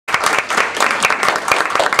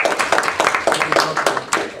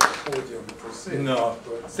see it. No.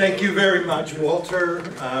 Thank you very much, Walter.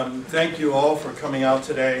 Thank you all for coming out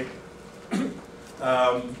today.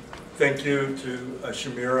 Thank you to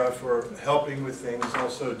Shamira for helping with things.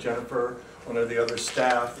 Also Jennifer, one of the other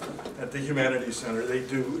staff at the Humanities Center. They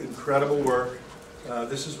do incredible work.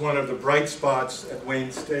 This is one of the bright spots at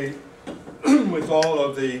Wayne State with all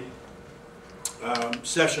of the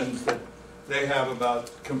sessions that they have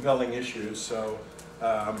about compelling issues. So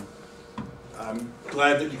I'm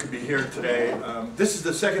glad that you could be here today. This is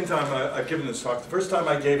the second time I've given this talk. The first time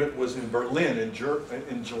I gave it was in Berlin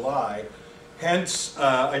in July. Hence,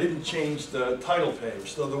 I didn't change the title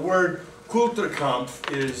page. So the word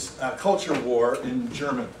Kulturkampf is culture war in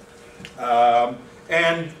German.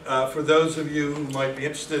 And for those of you who might be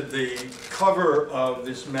interested, the cover of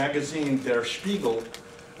this magazine, Der Spiegel,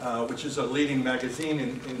 which is a leading magazine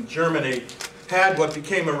in Germany, had what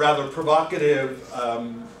became a rather provocative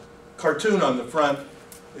cartoon on the front.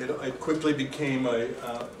 It quickly became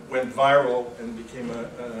went viral and became a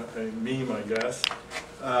meme, I guess,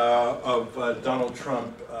 of Donald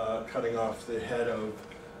Trump cutting off the head of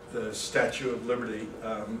the Statue of Liberty.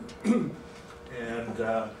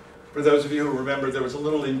 For those of you who remember, there was a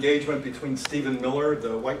little engagement between Stephen Miller,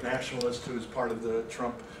 the white nationalist who is part of the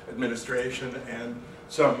Trump administration, and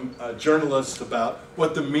some journalists about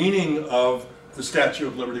what the meaning of the Statue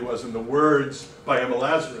of Liberty was and the words by Emma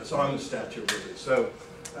Lazarus on the Statue of Liberty. So,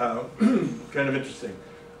 kind of interesting.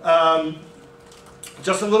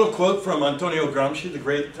 Just a little quote from Antonio Gramsci, the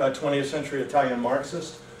great 20th century Italian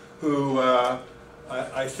Marxist, who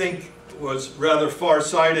I think was rather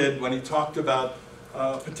far-sighted when he talked about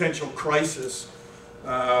potential crisis,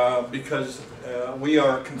 because we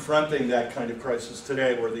are confronting that kind of crisis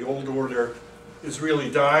today where the old order is really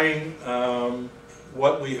dying.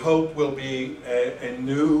 What we hope will be a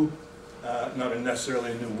new, not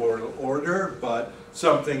necessarily a new world order, but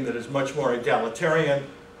something that is much more egalitarian,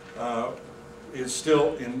 is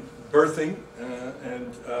still in birthing,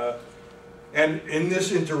 and in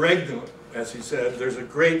this interregnum, as he said, there's a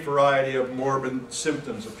great variety of morbid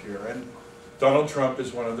symptoms appear, and Donald Trump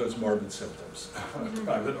is one of those morbid symptoms,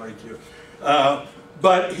 I would argue.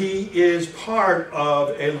 But he is part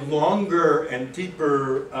of a longer and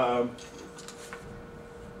deeper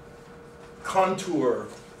contour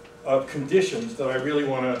of conditions that I really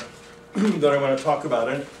want to talk about.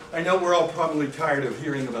 And I know we're all probably tired of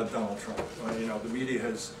hearing about Donald Trump. You know, the media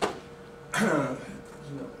has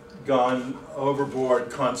gone overboard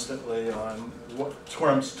constantly on what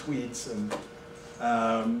Trump's tweets, and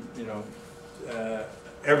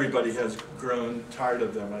everybody has grown tired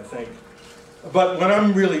of them, I think. But what I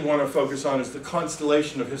really want to focus on is the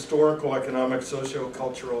constellation of historical, economic,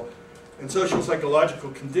 socio-cultural, and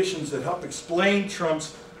social-psychological conditions that help explain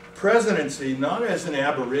Trump's presidency not as an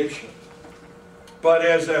aberration, but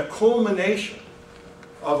as a culmination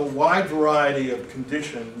of a wide variety of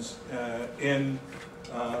conditions in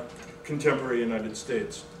contemporary United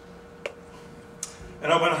States.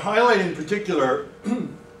 And I want to highlight in particular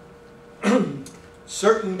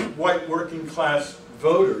certain white working class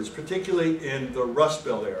voters, particularly in the Rust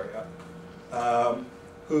Belt area,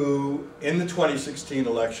 who in the 2016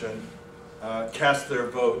 election cast their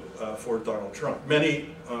vote for Donald Trump,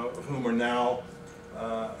 many of whom are now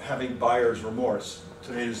having buyer's remorse.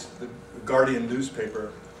 Today's The Guardian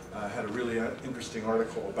newspaper had a really interesting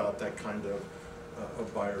article about that kind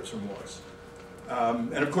of buyer's remorse.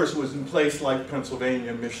 And of course it was in places like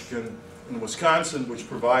Pennsylvania, Michigan, and Wisconsin, which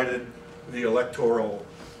provided the electoral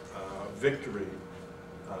victory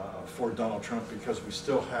for Donald Trump, because we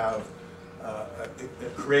still have a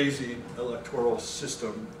crazy electoral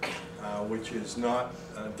system which is not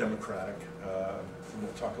democratic. And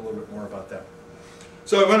we'll talk a little bit more about that.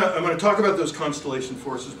 So I'm going to talk about those constellation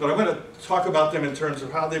forces, but I'm going to talk about them in terms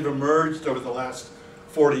of how they've emerged over the last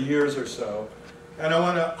 40 years or so. And I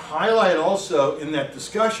want to highlight also in that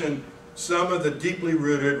discussion some of the deeply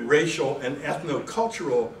rooted racial and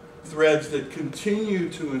ethno-cultural threads that continue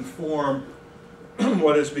to inform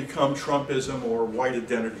what has become Trumpism or white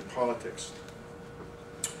identity politics.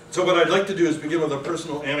 So what I'd like to do is begin with a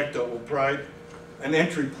personal anecdote will provide an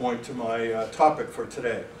entry point to my topic for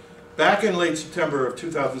today. Back in late September of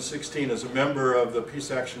 2016, as a member of the Peace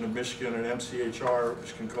Action of Michigan and MCHR,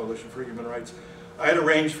 Michigan Coalition for Human Rights, I had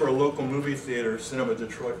arranged for a local movie theater, Cinema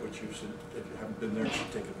Detroit, which you should, if you haven't been there, you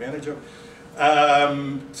should take advantage of,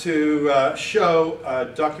 to show a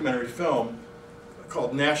documentary film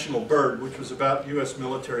called National Bird, which was about U.S.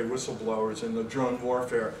 military whistleblowers in the drone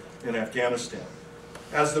warfare in Afghanistan.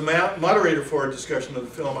 As the moderator for a discussion of the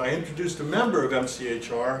film, I introduced a member of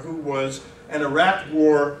MCHR who was an Iraq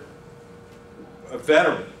War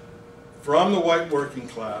veteran from the white working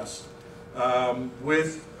class,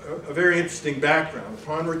 with a very interesting background.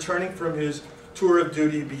 Upon returning from his tour of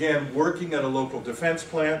duty, he began working at a local defense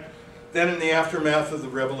plant. Then in the aftermath of the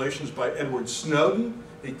revelations by Edward Snowden,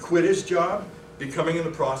 he quit his job, becoming in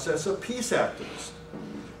the process a peace activist.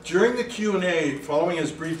 During the Q&A, following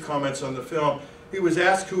his brief comments on the film, he was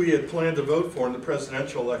asked who he had planned to vote for in the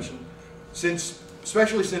presidential election,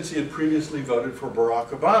 especially since he had previously voted for Barack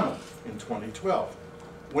Obama in 2012.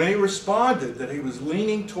 When he responded that he was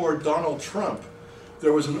leaning toward Donald Trump,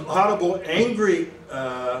 there was an audible, angry,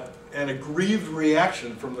 and aggrieved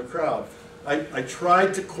reaction from the crowd. I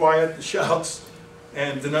tried to quiet the shouts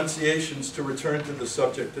and denunciations to return to the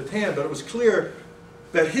subject at hand, but it was clear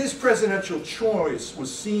that his presidential choice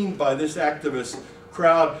was seen by this activist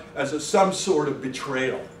crowd as some sort of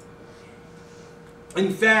betrayal.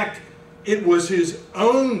 In fact, it was his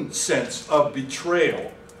own sense of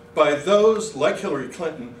betrayal by those like Hillary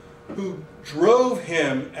Clinton who drove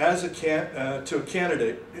him as to a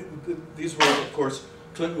candidate. These were, of course,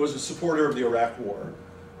 Clinton was a supporter of the Iraq War.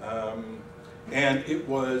 And it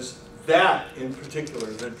was that in particular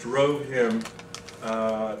that drove him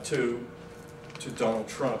to Donald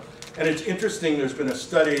Trump. And it's interesting, there's been a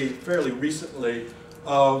study fairly recently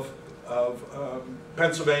of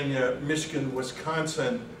Pennsylvania, Michigan,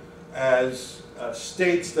 Wisconsin as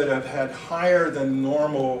states that have had higher than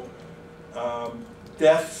normal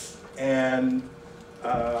deaths and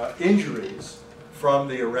injuries from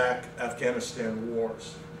the Iraq-Afghanistan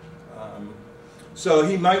wars. So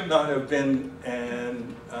he might not have been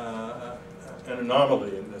an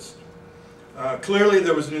anomaly in this. Clearly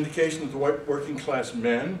there was an indication that the white working class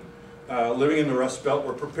men living in the Rust Belt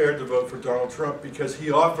were prepared to vote for Donald Trump because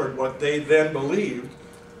he offered what they then believed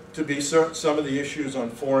to be some of the issues on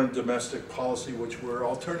foreign domestic policy which were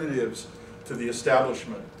alternatives to the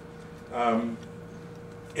establishment.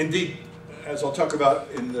 Indeed, as I'll talk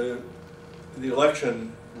about in the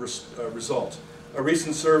election results, a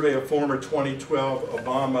recent survey of former 2012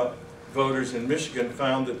 Obama voters in Michigan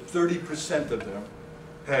found that 30% of them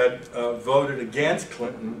had voted against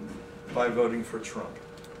Clinton by voting for Trump.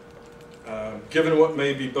 Given what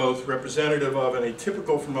may be both representative of and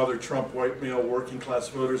atypical from other Trump white male working class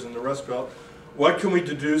voters in the Rust Belt, what can we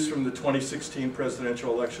deduce from the 2016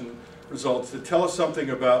 presidential election results that tell us something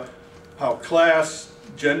about how class,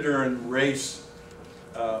 gender, and race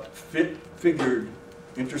figured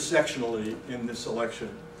intersectionally in this election?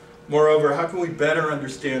 Moreover, how can we better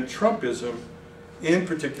understand Trumpism, in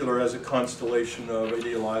particular as a constellation of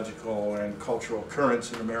ideological and cultural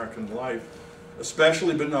currents in American life,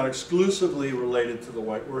 especially but not exclusively related to the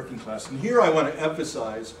white working class? And here I want to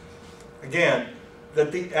emphasize, again,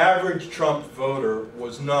 that the average Trump voter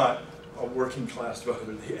was not a working class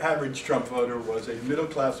voter. The average Trump voter was a middle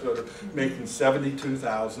class voter making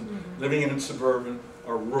 $72,000, living in suburban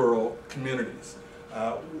or rural communities.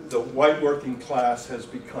 The white working class has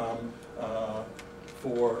become,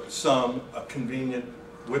 for some, a convenient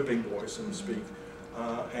whipping boy, so to speak.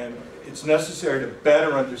 And it's necessary to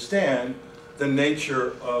better understand the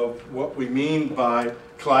nature of what we mean by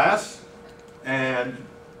class and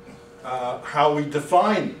how we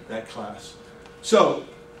define that class. So,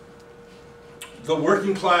 the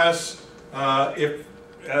working class, if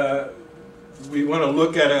we want to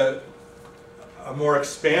look at a more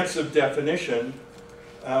expansive definition,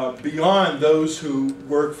 beyond those who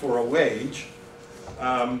work for a wage,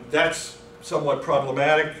 that's somewhat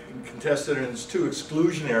problematic and contested, and it's too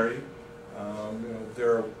exclusionary.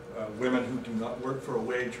 There are women who do not work for a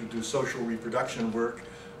wage, who do social reproduction work,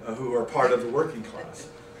 who are part of the working class.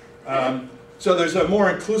 So there's a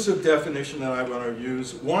more inclusive definition that I want to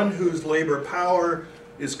use, one whose labor power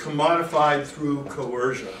is commodified through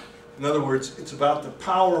coercion. In other words, it's about the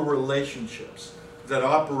power relationships that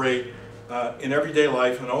operate in everyday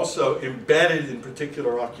life and also embedded in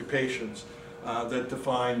particular occupations that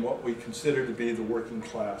define what we consider to be the working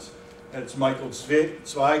class. And it's Michael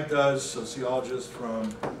Zweig does, sociologist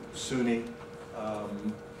from SUNY,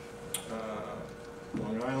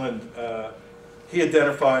 Long Island. He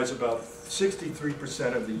identifies about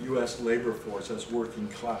 63% of the US labor force as working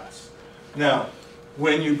class. Now,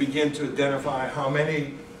 when you begin to identify how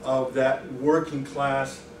many of that working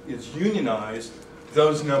class is unionized,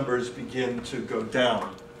 those numbers begin to go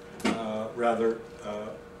down rather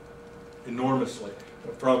enormously.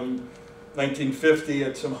 From 1950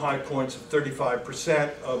 at some high points of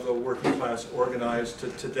 35% of the working class organized to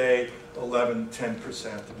today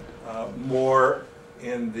 11–10%. More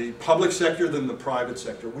in the public sector than the private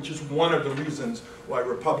sector, which is one of the reasons why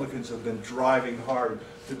Republicans have been driving hard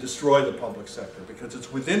to destroy the public sector, because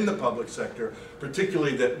it's within the public sector,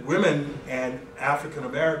 particularly, that women and African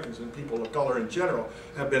Americans and people of color in general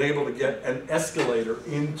have been able to get an escalator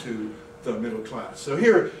into the middle class. So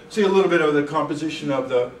here, see a little bit of the composition of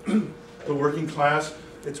the, the working class.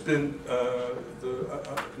 It's been, the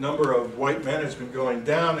number of white men has been going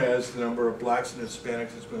down as the number of blacks and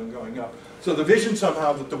Hispanics has been going up. So the vision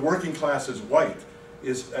somehow that the working class is white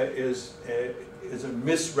is a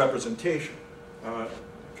misrepresentation,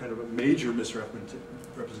 kind of a major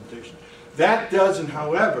misrepresentation. That doesn't,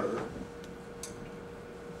 however,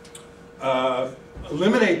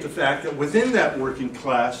 eliminate the fact that within that working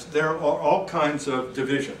class there are all kinds of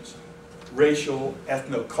divisions: racial,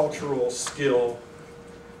 ethno-cultural, skill,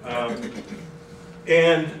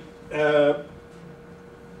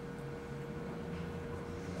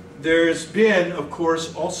 there's been, of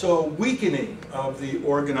course, also a weakening of the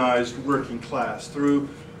organized working class through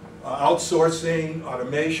outsourcing,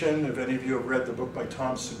 automation. If any of you have read the book by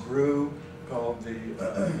Tom Segru called The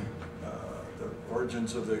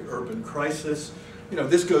Origins of the Urban Crisis, you know,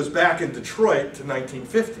 this goes back in Detroit to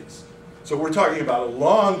 1950s. So we're talking about a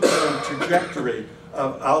long-term trajectory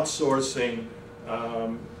of outsourcing,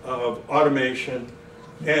 of automation.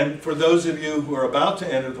 And for those of you who are about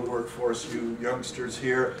to enter the workforce, you youngsters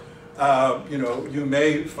here, you know, you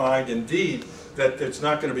may find indeed that it's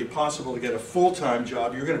not going to be possible to get a full-time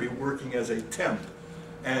job. You're going to be working as a temp.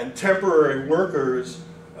 And temporary workers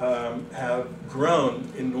have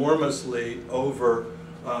grown enormously over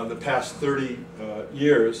the past 30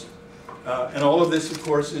 years. And all of this, of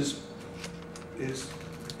course, is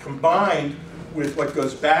combined with what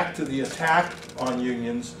goes back to the attack on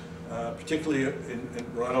unions, particularly in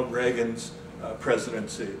Ronald Reagan's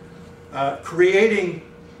presidency, creating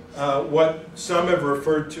what some have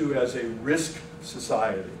referred to as a risk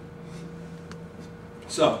society.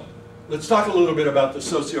 So, let's talk a little bit about the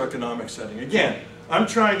socioeconomic setting. Again, I'm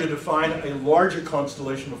trying to define a larger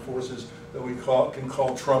constellation of forces that we can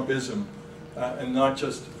call Trumpism, and not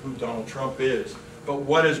just who Donald Trump is, but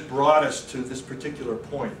what has brought us to this particular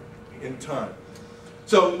point in time.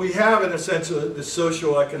 So we have, in a sense, the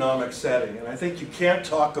socioeconomic setting, and I think you can't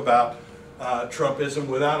talk about Trumpism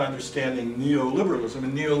without understanding neoliberalism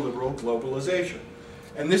and neoliberal globalization.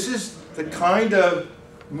 And this is the kind of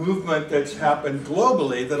movement that's happened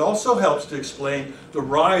globally that also helps to explain the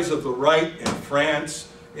rise of the right in France,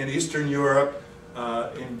 in Eastern Europe,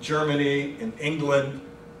 in Germany, in England.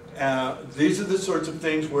 These are the sorts of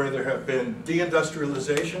things where there have been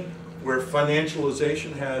deindustrialization, where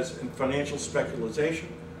financialization has, and financial speculation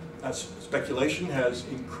has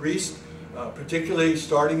increased, particularly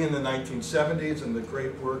starting in the 1970s, and the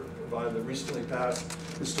great work by the recently passed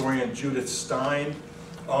historian Judith Stein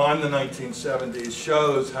on the 1970s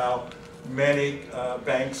shows how many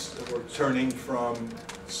banks were turning from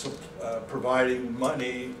providing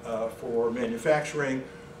money for manufacturing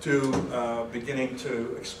to beginning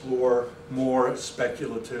to explore more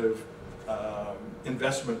speculative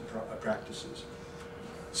investment practices.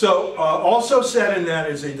 So also set in that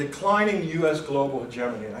is a declining U.S. global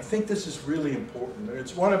hegemony, and I think this is really important.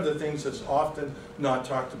 It's one of the things that's often not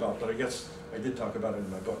talked about, but I guess I did talk about it in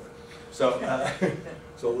my book. So,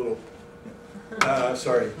 so a little,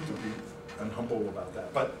 sorry to be unhumble about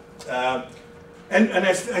that. But, and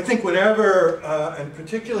I think whenever, and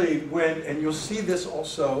particularly when, and you'll see this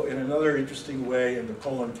also in another interesting way in the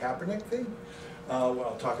Colin Kaepernick thing, well,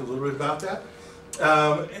 I'll talk a little bit about that.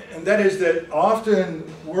 And that is that often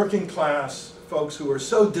working class folks who are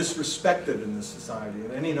so disrespected in this society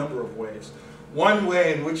in any number of ways, one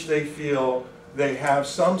way in which they feel they have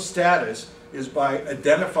some status is by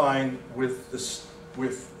identifying with the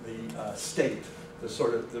state, the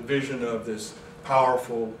sort of the vision of this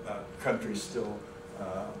powerful country still,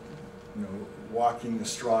 you know, walking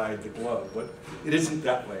astride the globe. But it isn't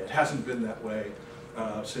that way. It hasn't been that way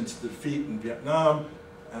since the defeat in Vietnam,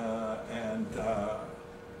 and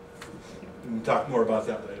we can talk more about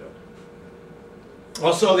that later.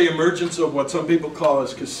 Also, the emergence of what some people call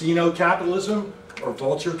as casino capitalism or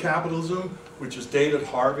vulture capitalism, which is David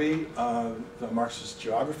Harvey, the Marxist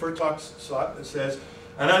geographer, says,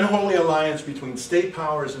 an unholy alliance between state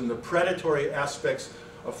powers and the predatory aspects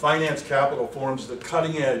of finance capital forms the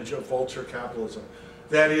cutting edge of vulture capitalism.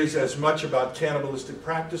 That is as much about cannibalistic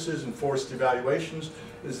practices and forced devaluations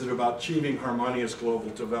as it about achieving harmonious global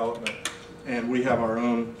development. And we have our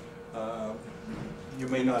own, you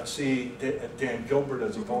may not see Dan Gilbert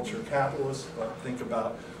as a vulture capitalist, but think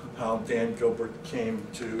about how Dan Gilbert came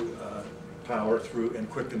to power through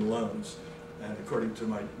Quicken Loans. And according to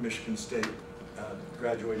my Michigan State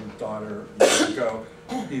graduating daughter years ago.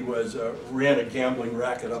 He ran a gambling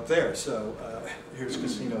racket up there, so here's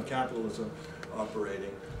casino capitalism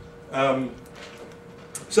operating. Now,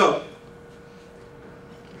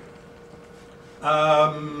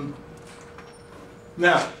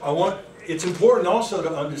 it's important also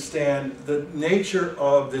to understand the nature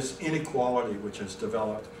of this inequality which has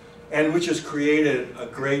developed and which has created a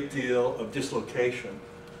great deal of dislocation,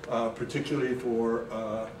 particularly for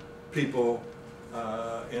people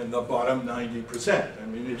in the bottom 90%. I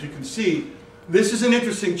mean, as you can see, this is an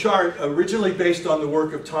interesting chart originally based on the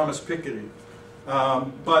work of Thomas Piketty,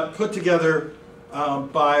 but put together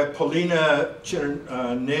by Paulina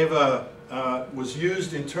Cherneva, was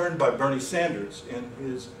used in turn by Bernie Sanders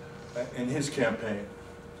in his campaign.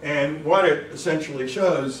 And what it essentially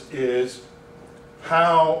shows is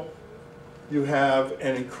how you have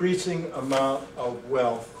an increasing amount of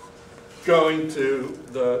wealth going to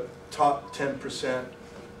the top 10%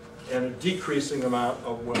 and a decreasing amount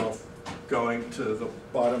of wealth going to the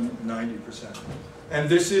bottom 90%. And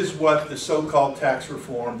this is what the so-called tax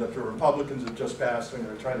reform that the Republicans have just passed and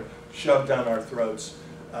are trying to shove down our throats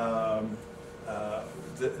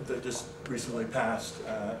that just recently passed.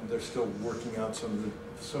 They're still working out some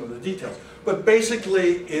of the details. But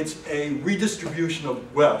basically, it's a redistribution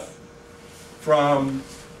of wealth from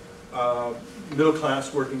middle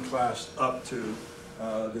class, working class, up to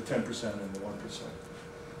the 10% and the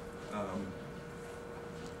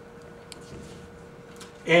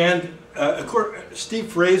 1%. Of course,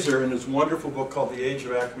 Steve Fraser, in his wonderful book called The Age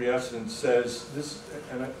of Acquiescence, says this,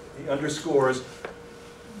 and he underscores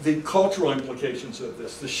the cultural implications of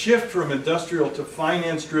this. The shift from industrial to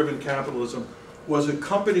finance-driven capitalism was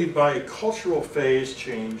accompanied by a cultural phase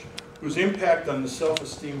change whose impact on the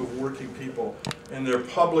self-esteem of working people and their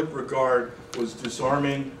public regard was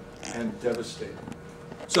disarming and devastating.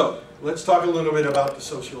 So, let's talk a little bit about the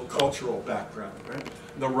socio-cultural background, right?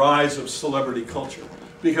 The rise of celebrity culture.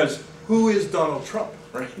 Because who is Donald Trump,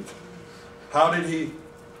 right? How did he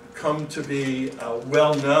come to be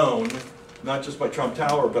well-known, not just by Trump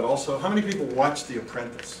Tower, but also, how many people watched The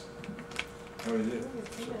Apprentice? I mean,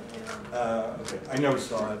 okay, I never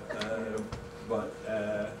saw it, but,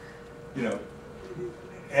 you know,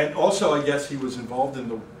 and also I guess he was involved in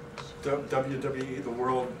the WWE, the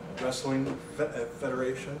World Wrestling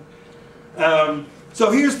Federation.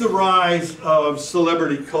 So here's the rise of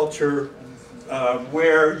celebrity culture,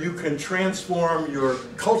 where you can transform your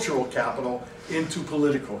cultural capital into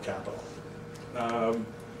political capital.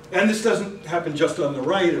 And this doesn't happen just on the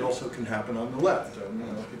right, it also can happen on the left. You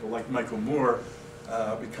know, people like Michael Moore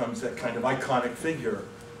becomes that kind of iconic figure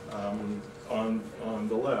on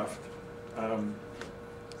the left.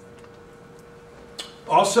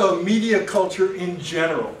 Also, media culture in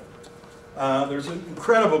general. There's an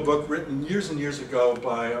incredible book written years and years ago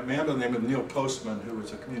by a man by the name of Neil Postman, who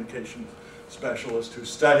was a communications specialist who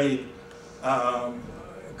studied,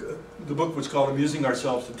 the book was called Amusing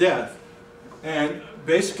Ourselves to Death. And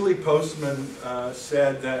basically Postman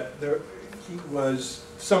said that he was,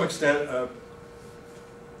 to some extent,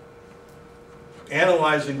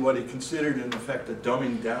 analyzing what he considered, in effect, a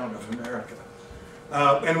dumbing down of America.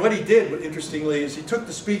 And what he did, interestingly, is he took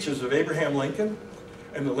the speeches of Abraham Lincoln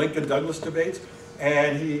and the Lincoln-Douglas debates,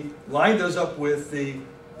 and he lined those up with the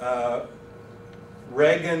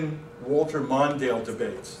Reagan-Walter Mondale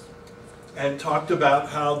debates, and talked about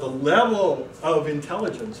how the level of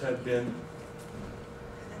intelligence had been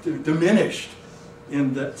diminished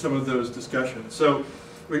in some of those discussions. So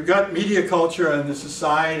we've got media culture and the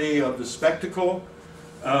society of the spectacle,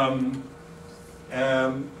 and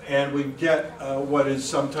we get what is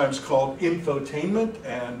sometimes called infotainment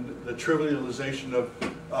and the trivialization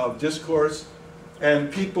of discourse,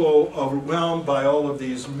 and people overwhelmed by all of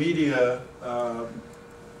these media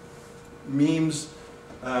memes,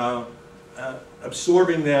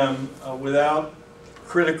 absorbing them without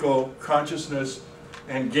critical consciousness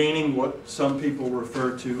and gaining what some people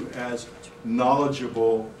refer to as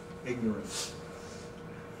knowledgeable ignorance.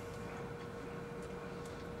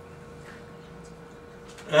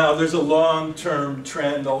 Now, there's a long-term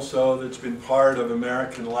trend also that's been part of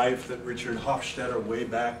American life that Richard Hofstadter, way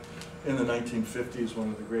back in the 1950s, one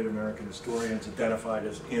of the great American historians, identified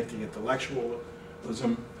as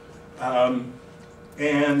anti-intellectualism.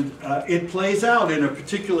 It plays out in a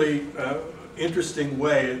particularly interesting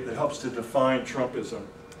way that helps to define Trumpism.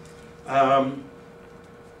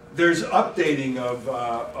 There's updating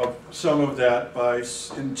of some of that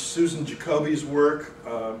in Susan Jacoby's work,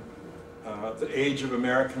 The Age of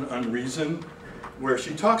American Unreason, where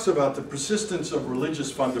she talks about the persistence of religious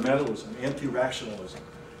fundamentalism, anti-rationalism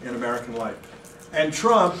in American life. And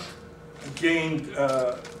Trump gained,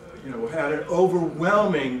 had an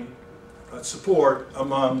overwhelming support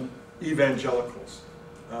among evangelicals,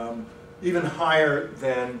 even higher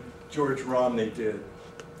than George Romney did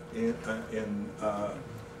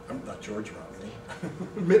not George Romney,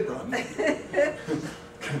 Mitt Romney.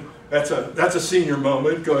 That's a senior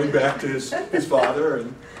moment, going back to his father.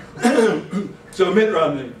 And so Mitt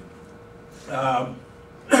Romney.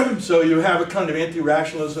 So you have a kind of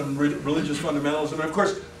anti-rationalism, religious fundamentalism, and of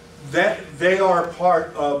course that they are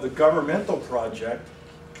part of the governmental project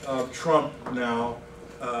of Trump now,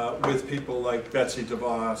 with people like Betsy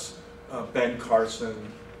DeVos, Ben Carson,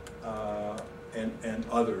 and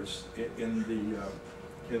others in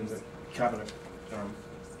the cabinet,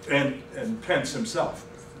 and Pence himself,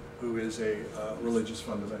 who is a religious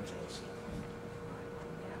fundamentalist.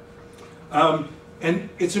 And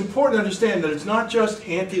it's important to understand that it's not just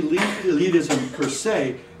anti-elitism per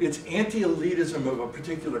se, it's anti-elitism of a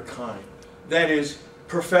particular kind. That is,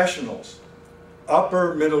 professionals,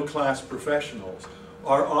 upper middle class professionals,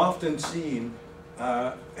 are often seen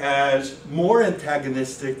as more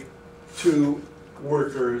antagonistic to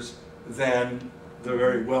workers than the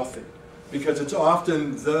very wealthy. Because it's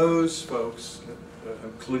often those folks,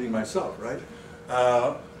 including myself, right?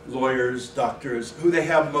 Lawyers, doctors, who they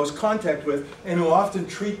have most contact with, and who often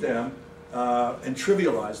treat them and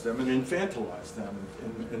trivialize them and infantilize them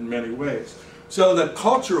in many ways. So the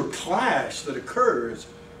cultural clash that occurs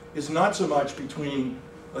is not so much between,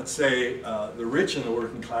 let's say, the rich and the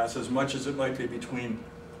working class, as much as it might be between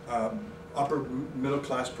upper middle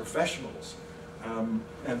class professionals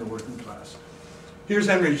and the working class. Here's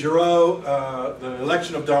Henry Giroux. The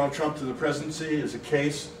election of Donald Trump to the presidency is a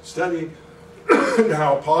case study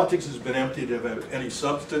how politics has been emptied of any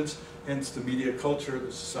substance, hence the media culture,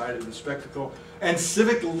 the society of the spectacle, and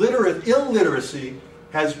civic illiteracy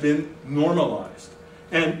has been normalized.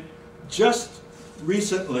 And just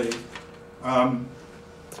recently,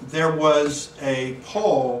 there was a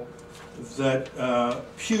poll that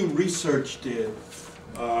Pew Research did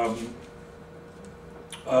of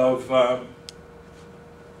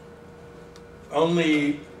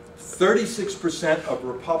only 36% of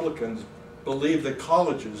Republicans believe that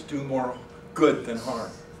colleges do more good than harm.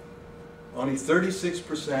 Only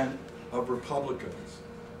 36% of Republicans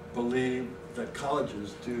believe that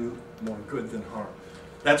colleges do more good than harm.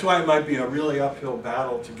 That's why it might be a really uphill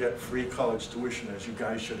battle to get free college tuition, as you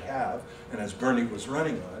guys should have, and as Bernie was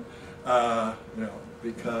running on,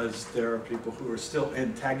 because there are people who are still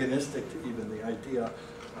antagonistic to even the idea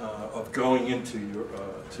of going into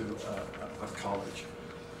a college.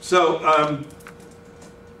 So,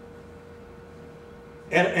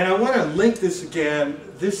 and I want to link this again,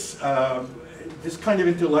 this kind of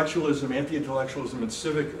intellectualism, anti-intellectualism, and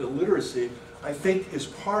civic illiteracy, I think is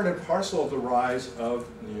part and parcel of the rise of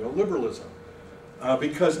neoliberalism.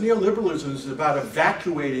 Because neoliberalism is about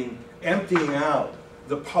evacuating, emptying out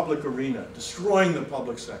the public arena, destroying the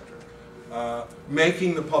public sector,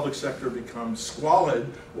 making the public sector become squalid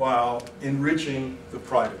while enriching the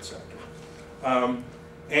private sector.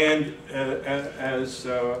 As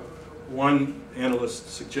one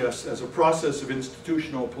analyst suggests, as a process of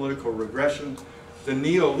institutional political regression, the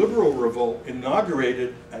neoliberal revolt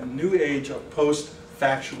inaugurated a new age of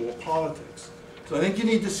post-factual politics. So I think you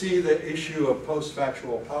need to see the issue of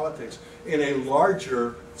post-factual politics in a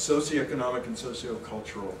larger socioeconomic and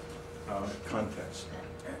sociocultural context.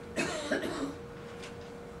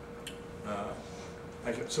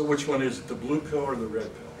 So which one is it, the blue pill or the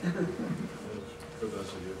red pill? For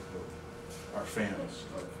those of you who are fans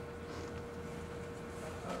of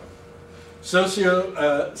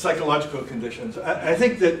psychological conditions. I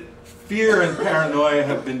think that fear and paranoia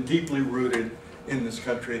have been deeply rooted in this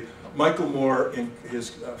country. Michael Moore, in his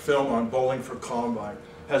film on Bowling for Columbine,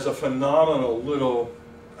 has a phenomenal little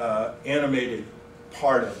animated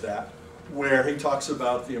part of that, where he talks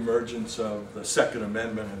about the emergence of the Second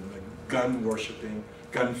Amendment and the gun worshiping,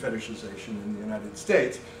 gun fetishization in the United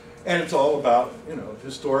States. And it's all about,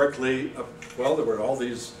 historically, well, there were all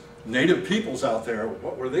these native peoples out there.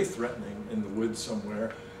 What were they threatening in the woods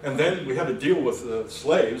somewhere? And then we had to deal with the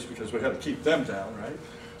slaves because we had to keep them down, right?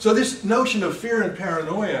 So this notion of fear and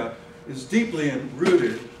paranoia is deeply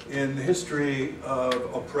rooted in the history of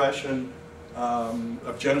oppression,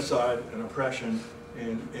 of genocide and oppression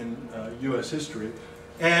in US history.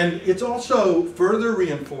 And it's also further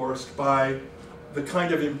reinforced by the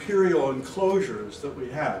kind of imperial enclosures that we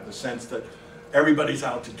have, the sense that everybody's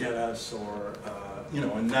out to get us, or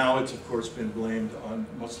and now it's of course been blamed on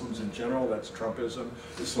Muslims in general. That's Trumpism.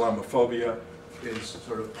 Islamophobia is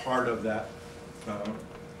sort of part of that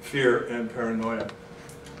fear and paranoia.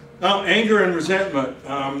 Now, anger and resentment.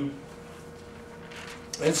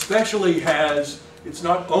 especially it's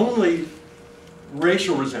not only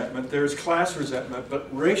racial resentment, there's class resentment, but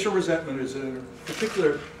racial resentment is a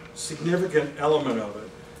particular significant element of it.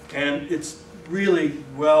 And it's really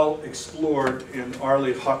well explored in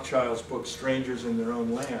Arlie Hochschild's book, Strangers in Their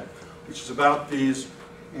Own Land, which is about these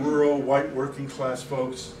rural white working class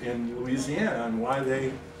folks in Louisiana and why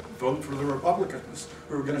they vote for the Republicans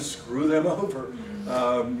who are going to screw them over,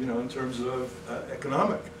 you know, in terms of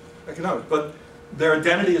economics. But their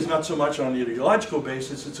identity is not so much on the ideological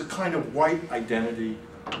basis, it's a kind of white identity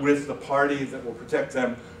with the party that will protect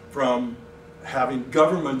them from having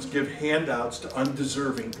governments give handouts to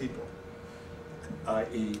undeserving people,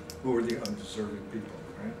 i.e. who are the undeserving people,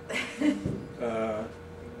 right?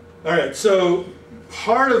 All right, so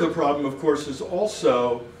part of the problem, of course, is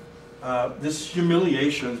also this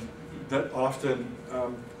humiliation that often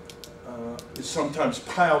is sometimes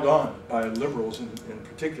piled on by liberals in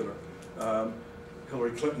particular.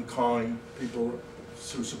 Hillary Clinton calling people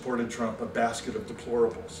who supported Trump a basket of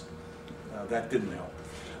deplorables. That didn't help.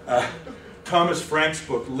 Thomas Frank's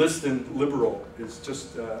book, List and Liberal, is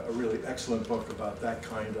just a really excellent book about that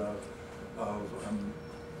kind of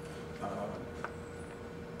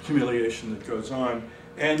humiliation that goes on.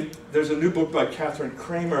 And there's a new book by Catherine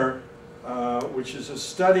Kramer, which is a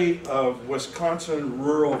study of Wisconsin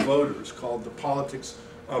rural voters called The Politics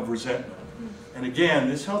of Resentment. And again,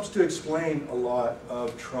 this helps to explain a lot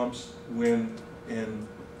of Trump's win in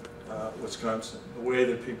Wisconsin, the way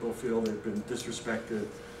that people feel they've been disrespected.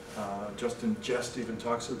 Justin Jest even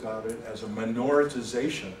talks about it as a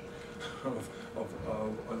minoritization of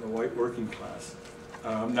the white working class.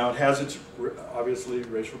 Now it has its, obviously,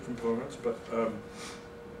 racial components, but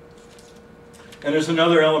and there's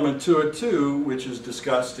another element to it too, which is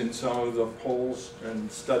discussed in some of the polls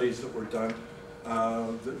and studies that were done,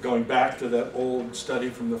 going back to that old study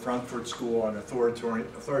from the Frankfurt School on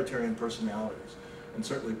authoritarian personalities. And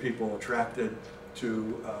certainly people attracted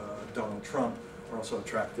to Donald Trump are also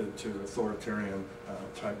attracted to authoritarian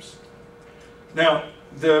types. Now,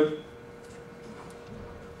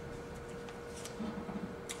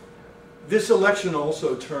 this election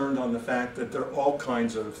also turned on the fact that there are all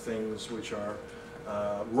kinds of things which are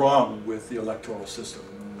wrong with the electoral system.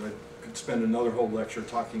 And I could spend another whole lecture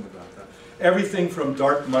talking about that. Everything from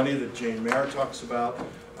dark money that Jane Mayer talks about,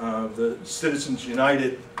 the Citizens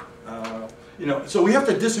United, you know, so we have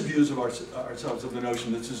to disabuse of ourselves of the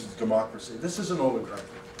notion that this is democracy. This is an oligarchy.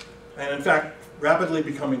 And in fact, rapidly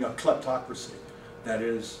becoming a kleptocracy. That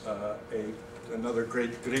is another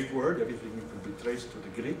great Greek word. Everything can be traced to the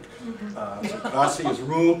Greek. So krasi is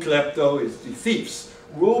rule, klepto is the thieves.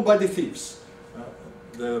 Rule by the thieves.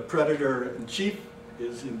 The predator-in-chief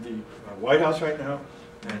is in the White House right now,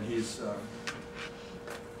 and he's a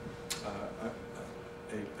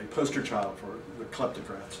poster child for the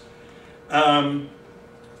kleptocrats.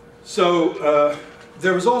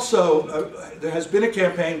 There was also, there has been a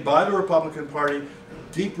campaign by the Republican Party,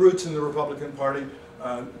 deep roots in the Republican Party,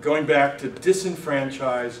 going back to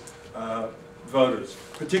disenfranchise voters,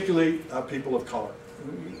 particularly people of color,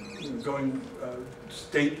 going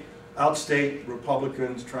outstate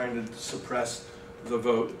Republicans trying to suppress the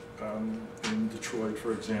vote in Detroit,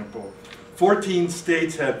 for example. 14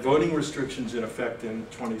 states had voting restrictions in effect in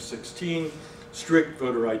 2016, strict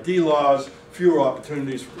voter ID laws, fewer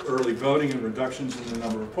opportunities for early voting, and reductions in the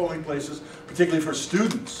number of polling places, particularly for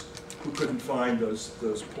students who couldn't find those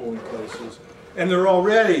polling places. And there are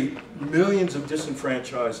already millions of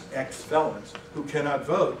disenfranchised ex-felons who cannot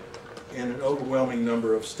vote in an overwhelming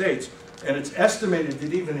number of states. And it's estimated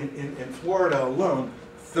that even in Florida alone,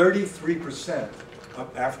 33%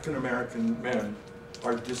 of African American men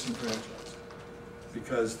are disenfranchised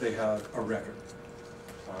because they have a record.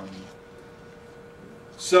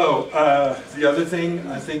 The other thing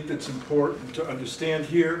I think that's important to understand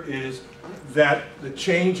here is that the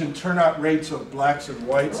change in turnout rates of blacks and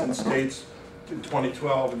whites in states in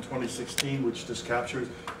 2012 and 2016, which this captures,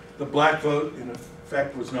 the black vote in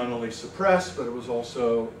effect was not only suppressed, but it was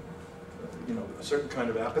also, you know, a certain kind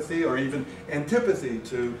of apathy or even antipathy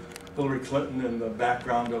to Hillary Clinton and the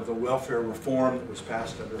background of the welfare reform that was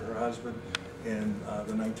passed under her husband in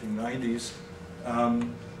the 1990s.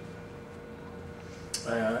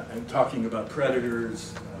 And talking about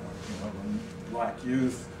predators, you know, black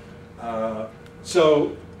youth.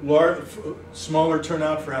 Smaller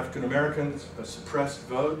turnout for African Americans, a suppressed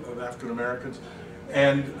vote of African Americans,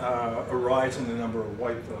 and a rise in the number of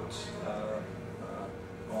white votes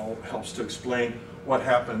all helps to explain what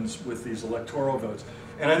happens with these electoral votes.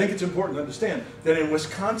 And I think it's important to understand that in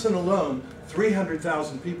Wisconsin alone,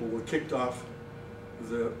 300,000 people were kicked off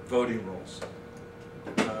the voting rolls.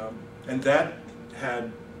 And that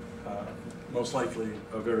had most likely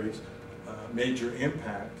a very major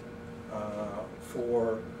impact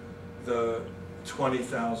for the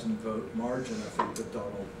 20,000 vote margin, I think, that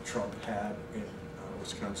Donald Trump had in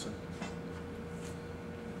Wisconsin.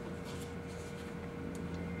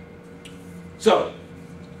 So,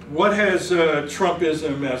 what has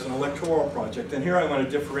Trumpism as an electoral project? And here I want to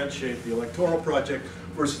differentiate the electoral project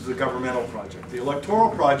versus the governmental project. The electoral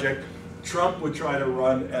project, Trump would try to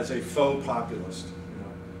run as a faux populist,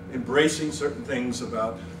 embracing certain things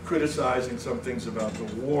about, criticizing some things about the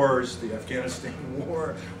wars, the Afghanistan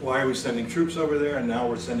war, why are we sending troops over there, and now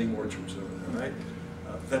we're sending more troops over there, right?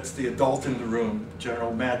 That's the adult in the room,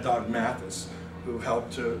 General Mad Dog Mathis, who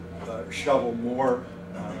helped to shovel more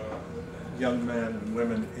young men and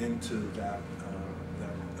women into that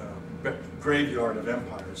graveyard of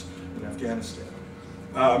empires in Afghanistan.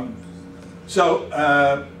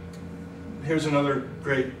 Here's another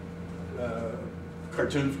great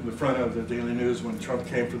cartoon from the front of the Daily News when Trump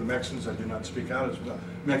came for the Mexicans. I do not speak out as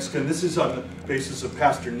Mexican. This is on the basis of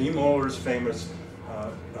Pastor Niemöller's famous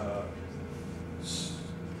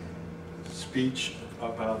speech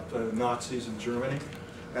about the Nazis in Germany.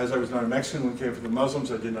 As I was not a Mexican when he came for the Muslims,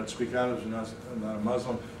 I did not speak out as not a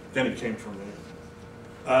Muslim. Then he came for me.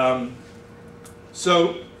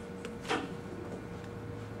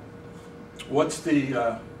 What's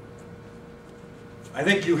the... I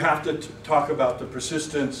think you have to talk about the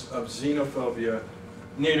persistence of xenophobia,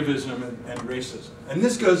 nativism, and racism. And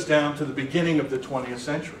this goes down to the beginning of the 20th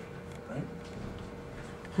century. Right?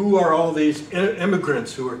 Who are all these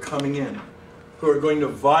immigrants who are coming in, who are going to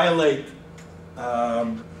violate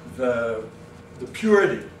the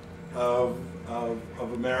purity of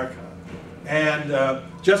America? And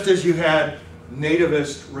just as you had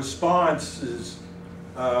nativist responses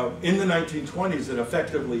in the 1920s that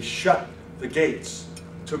effectively shut the gates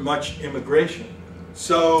to much immigration,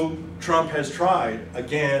 so Trump has tried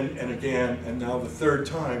again and again, and now the third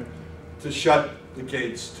time, to shut the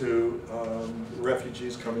gates to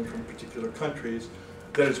refugees coming from particular countries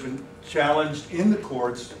that has been challenged in the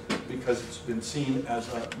courts because it's been seen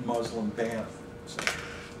as a Muslim ban.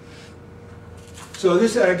 So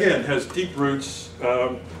this, again, has deep roots.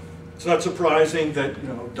 It's not surprising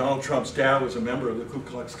that Donald Trump's dad was a member of the Ku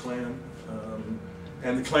Klux Klan.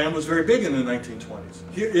 And the Klan was very big in the 1920s.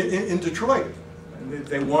 Here in Detroit, and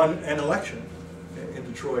they won an election in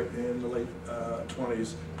Detroit in the late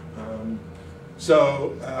 20s.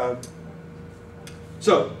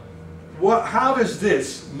 How does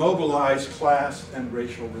this mobilize class and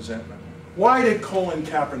racial resentment? Why did Colin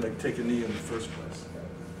Kaepernick take a knee in the first place?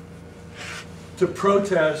 To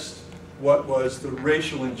protest what was the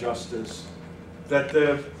racial injustice that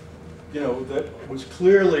that was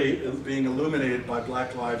clearly being illuminated by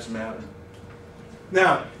Black Lives Matter.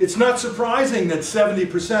 Now, it's not surprising that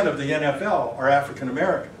 70% of the NFL are African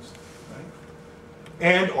Americans, right?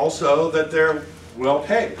 And also that they're well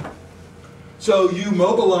paid. So you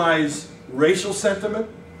mobilize racial sentiment,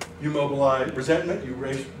 you mobilize resentment, you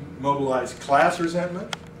mobilize class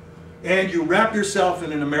resentment, and you wrap yourself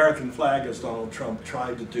in an American flag, as Donald Trump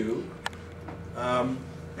tried to do.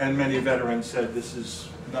 And many veterans said this is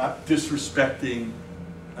not disrespecting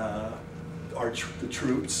the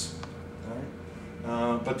troops,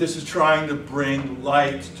 right? But this is trying to bring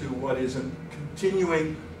light to what is a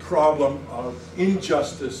continuing problem of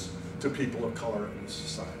injustice to people of color in this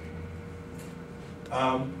society.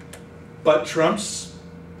 But Trump's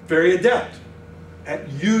very adept at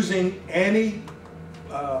using any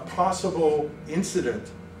possible incident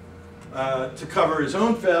to cover his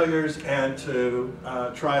own failures and to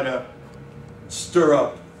try to stir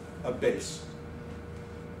up a base.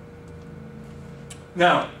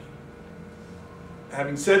 Now,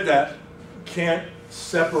 having said that, can't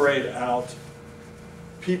separate out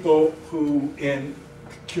people who in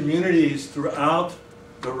communities throughout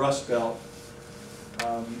the Rust Belt,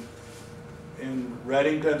 in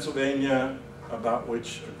Reading, Pennsylvania, about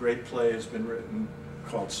which a great play has been written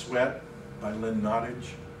called Sweat by Lynn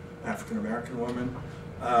Nottage, African-American woman.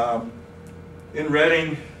 In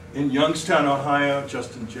Reading, in Youngstown, Ohio,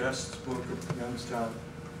 Justin Jest spoke of Youngstown.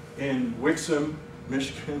 In Wixom,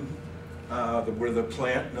 Michigan, where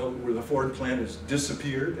the Ford plant has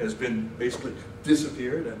disappeared, has been basically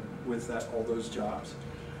disappeared, and with that, all those jobs.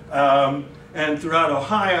 And throughout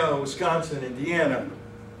Ohio, Wisconsin, Indiana,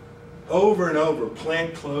 over and over,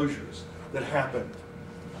 plant closures that happened.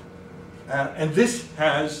 And this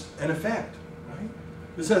has an effect, right?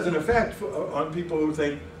 This has an effect on people who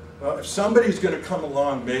think, well, if somebody's going to come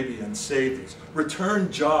along maybe and save these,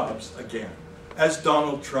 return jobs again, as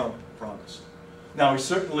Donald Trump promised. Now, he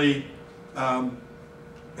certainly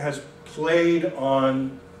has played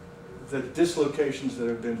on the dislocations that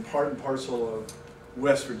have been part and parcel of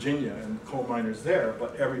West Virginia and coal miners there,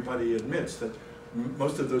 but everybody admits that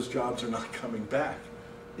most of those jobs are not coming back,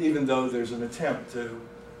 even though there's an attempt to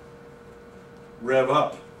rev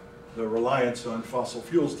up the reliance on fossil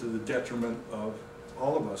fuels to the detriment of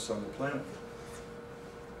all of us on the planet.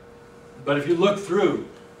 But if you look through,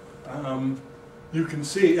 you can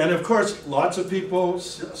see, and of course, lots of people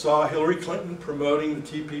saw Hillary Clinton promoting the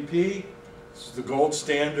TPP. This is the gold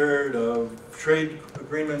standard of trade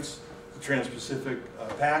agreements, the Trans-Pacific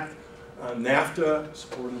Pact, NAFTA,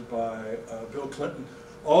 supported by Bill Clinton.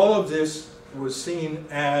 All of this was seen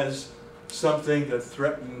as something that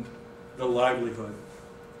threatened the livelihood,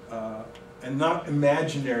 and not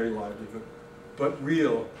imaginary livelihood, but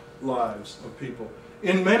real lives of people.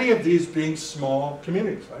 In many of these being small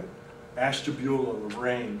communities, right? Ashtabula,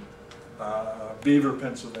 Lorraine, Beaver,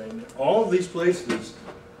 Pennsylvania, all of these places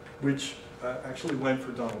which actually went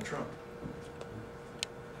for Donald Trump.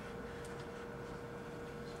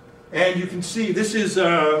 And you can see this is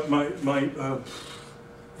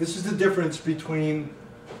this is the difference between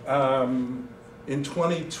in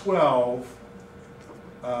 2012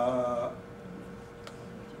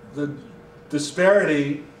 the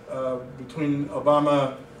disparity between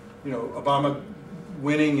Obama, Obama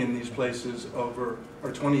winning in these places over,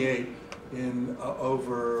 or 28 in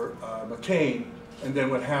over McCain, and then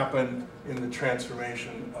what happened in the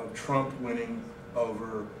transformation of Trump winning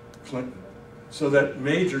over Clinton. So that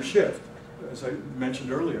major shift, as I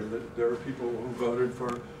mentioned earlier, that there are people who voted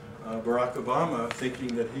for Barack Obama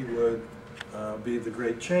thinking that he would be the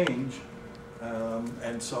great change,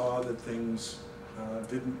 and saw that things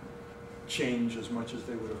didn't change as much as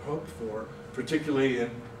they would have hoped for, particularly in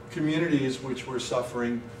communities which were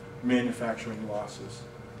suffering manufacturing losses.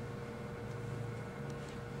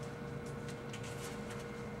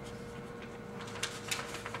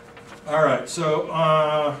 All right, so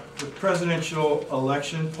the presidential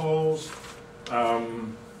election polls.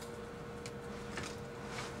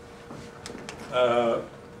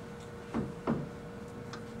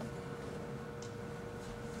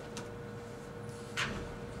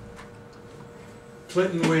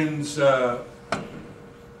 Clinton wins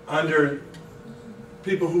under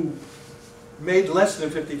people who made less than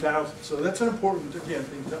 50,000. So that's an important, again,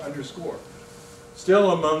 thing to underscore.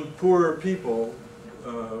 Still among poorer people,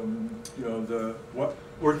 the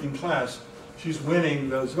working class, she's winning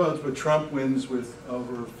those votes, but Trump wins with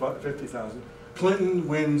over 50,000. Clinton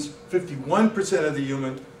wins 51% of the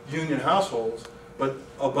union households, but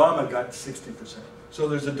Obama got 60%. So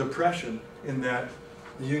there's a depression in that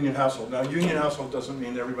the union household. Now, union household doesn't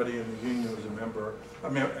mean everybody in the union was a member,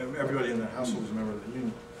 everybody in the household was a member of the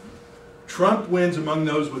union. Trump wins among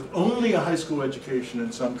those with only a high school education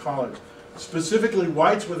and some college. Specifically,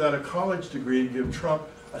 whites without a college degree give Trump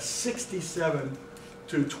a 67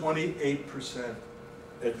 to 28%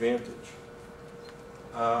 advantage.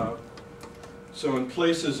 So in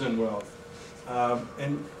places and wealth.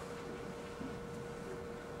 And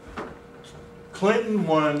Clinton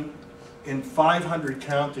won in 500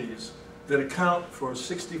 counties that account for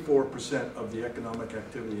 64% of the economic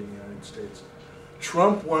activity in the United States.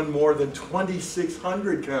 Trump won more than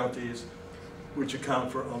 2,600 counties, which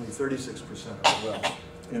account for only 36% of the wealth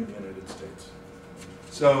in the United States.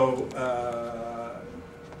 So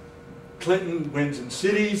Clinton wins in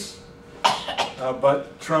cities,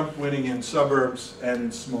 but Trump winning in suburbs and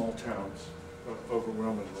in small towns,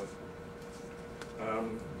 overwhelmingly.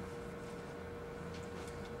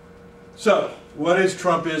 So, what is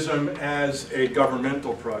Trumpism as a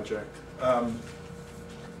governmental project?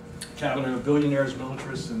 Cabinet of billionaires,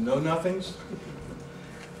 militarists, and know-nothings.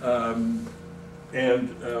 And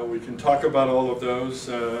we can talk about all of those.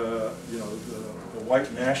 The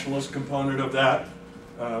white nationalist component of that,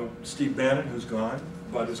 Steve Bannon, who's gone,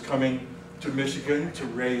 but is coming to Michigan to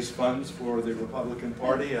raise funds for the Republican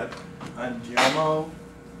Party at Andiamo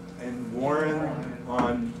and Warren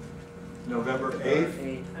on November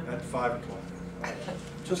 8th at 5 o'clock.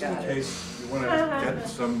 Just in case you want to get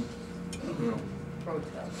some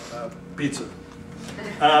pizza.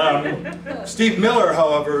 Steve Miller,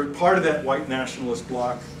 however, part of that white nationalist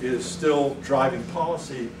bloc, is still driving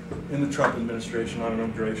policy in the Trump administration on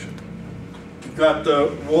immigration. You've got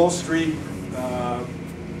the Wall Street,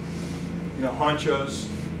 honchos,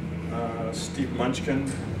 Steve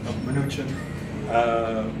Mnuchin,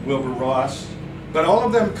 Wilbur Ross, but all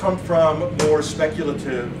of them come from more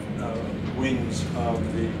speculative wings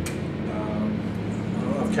of the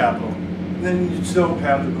of capital. And then you still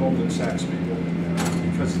have the Goldman Sachs people,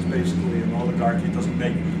 because it's basically an oligarchy. It doesn't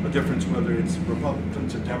make a difference whether it's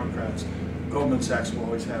Republicans or Democrats. Goldman Sachs will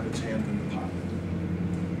always have its hand in the pot.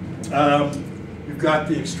 You've got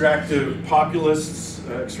the extractive populists,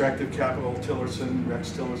 extractive capital, Rex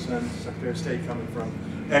Tillerson, Secretary of State coming from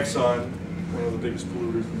Exxon, one of the biggest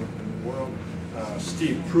polluters in the world.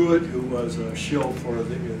 Steve Pruitt, who was a shill for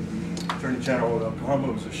the Attorney General of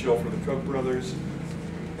Oklahoma, was a shill for the Koch brothers.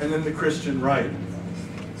 And then the Christian right.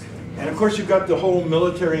 And of course, you've got the whole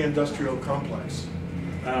military-industrial complex.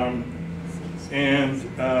 And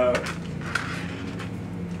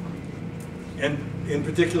in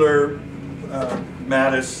particular,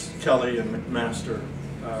 Mattis, Kelly, and McMaster,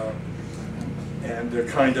 and their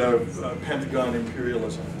kind of Pentagon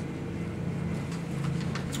imperialism.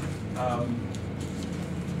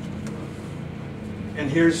 And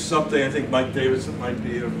here's something I think Mike Davidson might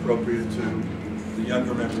be appropriate to the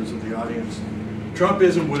younger members of the audience.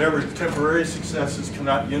 Trumpism, whatever temporary successes,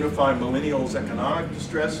 cannot unify millennials' economic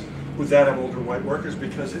distress with that of older white workers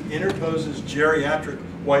because it interposes geriatric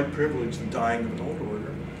white privilege, the dying of an old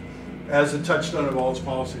order, as a touchstone of all its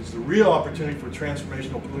policies. The real opportunity for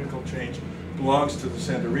transformational political change belongs to the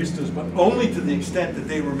Sanderistas, but only to the extent that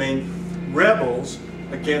they remain rebels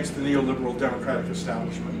against the neoliberal democratic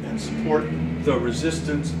establishment and support the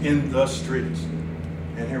resistance in the streets.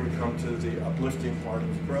 And here we come to the uplifting part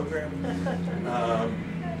of the program.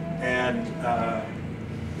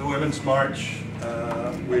 The Women's March,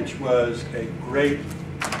 which was a great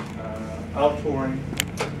outpouring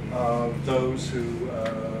of those who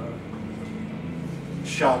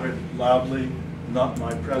shouted loudly, "Not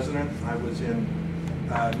my president." I was in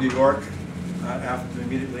New York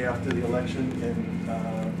immediately after the election in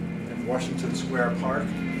Washington Square Park,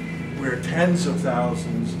 where tens of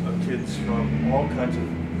thousands of kids from all kinds of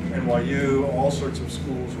NYU, all sorts of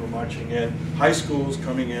schools were marching in, high schools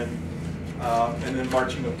coming in, and then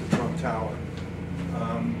marching up to Trump Tower.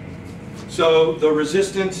 So the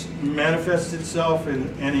resistance manifests itself in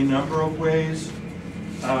any number of ways.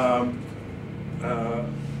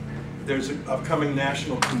 There's an upcoming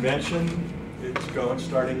national convention. It's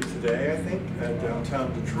starting today, I think, at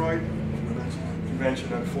downtown Detroit. Women's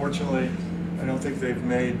convention. Unfortunately, I don't think they've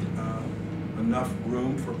made enough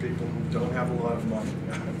room for people who don't have a lot of money.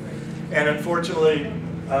 And unfortunately,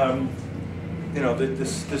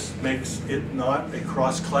 this makes it not a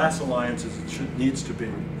cross-class alliance as it needs to be.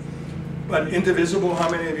 But Indivisible, how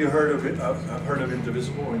many of you heard of it? I've heard of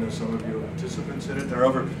Indivisible. I know some of you are participants in it. There are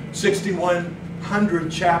over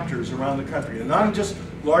 6,100 chapters around the country, and not in just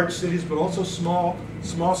large cities, but also small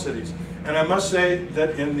cities. And I must say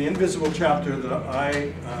that in the Invisible chapter that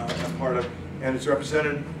I am part of, and it's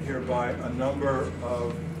represented here by a number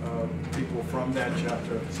of people from that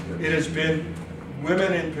chapter, it has been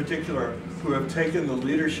women in particular who have taken the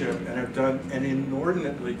leadership and have done an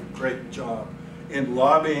inordinately great job in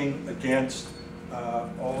lobbying against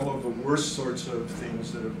all of the worst sorts of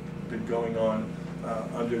things that have been going on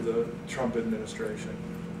under the Trump administration.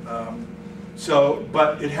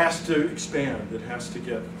 But it has to expand. It has to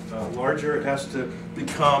get larger. It has to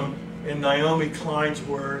become, in Naomi Klein's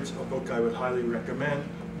words, a book I would highly recommend,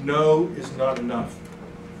 "No is not enough."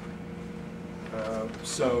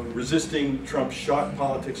 So resisting Trump's shock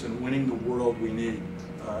politics and winning the world we need.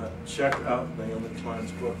 Check out Naomi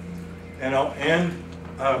Klein's book. And I'll end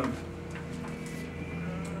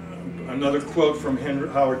another quote from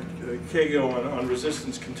Howard Cago on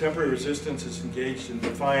resistance. Contemporary resistance is engaged in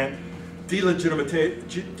defiant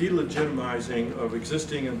delegitimizing of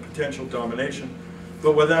existing and potential domination,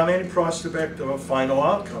 but without any prospect of a final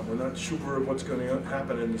outcome. We're not sure of what's going to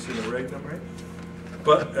happen in this interregnum, right?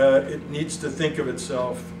 But it needs to think of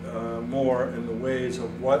itself more in the ways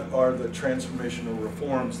of what are the transformational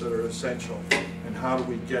reforms that are essential, and how do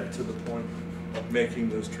we get to the point of making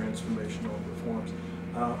those transformational reforms.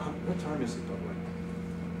 What time is it, by the way?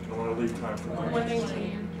 I want to leave time for questions.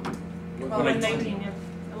 1:19.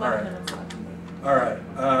 11 minutes left. All right.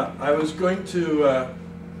 I was going to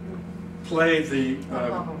play the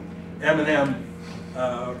Eminem,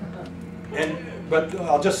 but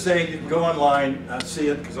I'll just say you can go online, see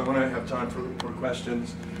it, because I want to have time for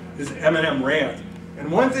questions. This Eminem rant.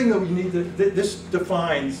 And one thing that we need to, this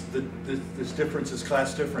defines this difference, this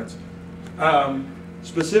class difference.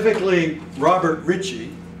 Specifically, Robert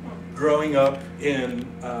Ritchie, growing up in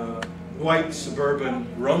white suburban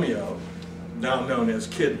Romeo, now known as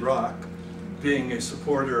Kid Rock, being a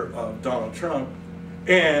supporter of Donald Trump,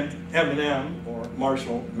 and Eminem, or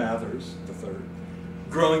Marshall Mathers III,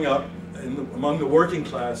 growing up among the working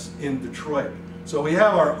class in Detroit. So we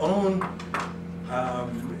have our own,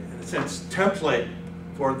 in a sense, template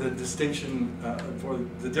for the distinction, for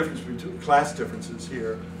the difference between class differences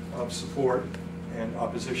here of support and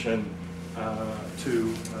opposition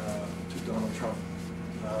to Donald Trump.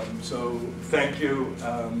 So thank you.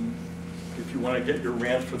 If you want to get your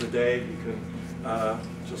rant for the day, you can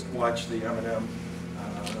just watch the M&M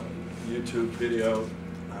YouTube video.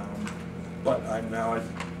 But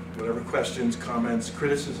whatever questions, comments,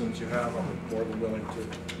 criticisms you have, I'm more than willing to.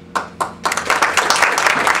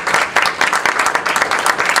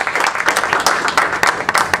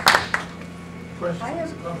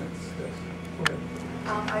 Questions, comments? Yes. Go ahead.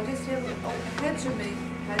 I just have hegemony.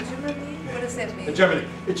 Hegemony? What does that mean? Hegemony.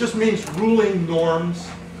 It just means ruling norms,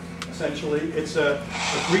 essentially. It's a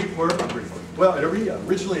Greek word. Well, it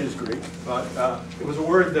originally is Greek, but it was a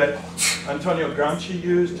word that Antonio Gramsci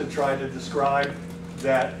used to try to describe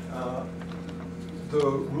that the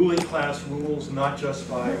ruling class rules not just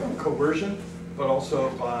by coercion, but also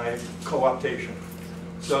by co-optation.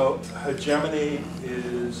 So hegemony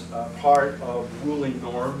is part of ruling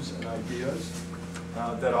norms and ideas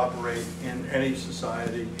that operate in any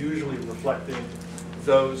society, usually reflecting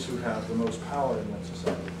those who have the most power in that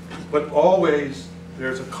society. But always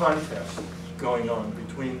there's a contest going on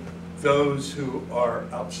between those who are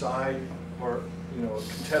outside or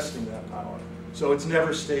contesting that power. So it's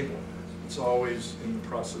never stable. It's always in the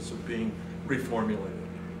process of being reformulated.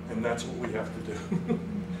 And that's what we have to do.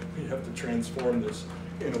 We have to transform this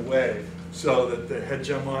in a way so that the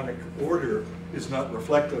hegemonic order is not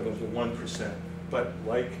reflective of the 1%, but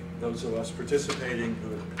like those of us participating,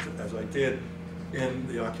 who, as I did, in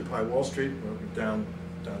the Occupy Wall Street, downtown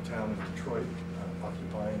in Detroit,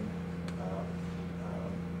 occupying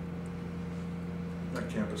not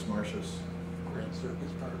Campus Martius. Grand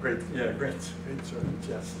Circus Park. Grand Circus,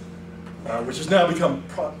 yes. Which has now become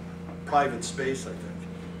private space, I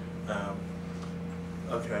think.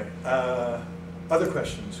 Okay. Other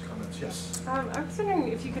questions, comments? Yes? I was wondering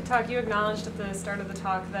if you could talk, you acknowledged at the start of the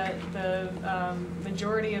talk that the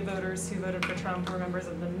majority of voters who voted for Trump were members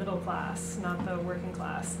of the middle class, not the working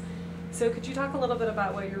class. So could you talk a little bit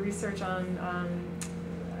about what your research on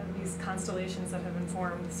these constellations that have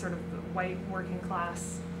informed sort of the white working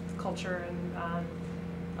class culture and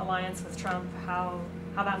alliance with Trump, how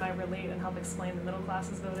that might relate and help explain the middle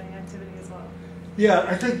class's voting activity as well? Yeah,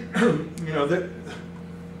 I think,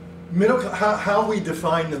 how we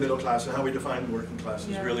define the middle class and how we define the working class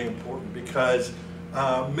is really important, because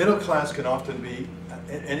middle class can often be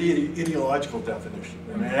an ideological definition,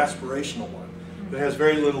 and an aspirational one. It has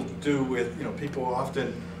very little to do with people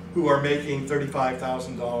often who are making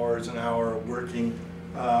 $35,000 an hour working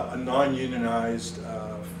a non-unionized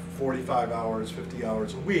 45 hours, 50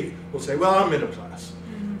 hours a week will say, well, I'm middle class,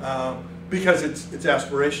 because it's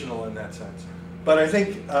aspirational in that sense. But I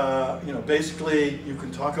think basically you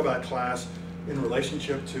can talk about class in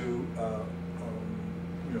relationship to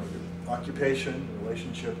occupation, in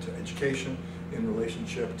relationship to education, in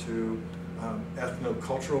relationship to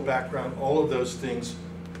ethno-cultural background. All of those things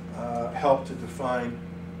help to define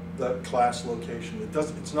the class location.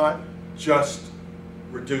 It's not just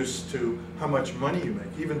reduced to how much money you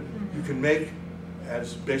make. Even you can make,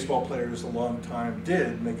 as baseball players a long time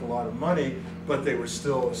did, make a lot of money, but they were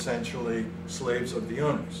still essentially slaves of the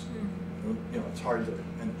owners. It's hard to,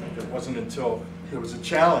 and it wasn't until there was a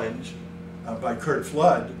challenge by Curt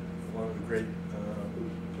Flood, one of the great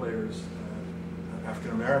players,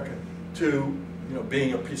 African American, to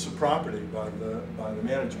being a piece of property by the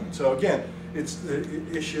management. So again, it's the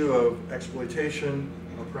issue of exploitation,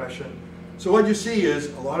 oppression. So what you see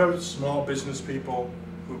is a lot of small business people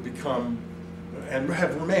who become and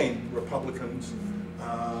have remained Republicans,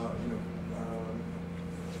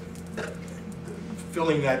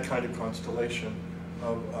 filling that kind of constellation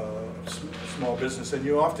of small business. And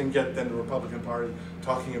you often get then the Republican Party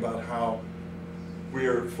talking about how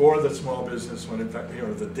we're for the small business when in fact,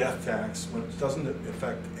 the death tax, when it doesn't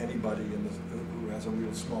affect anybody who has a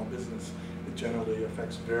real small business. It generally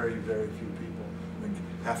affects very, very few people. I think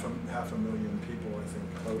half a million people, I think,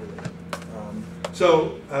 totally.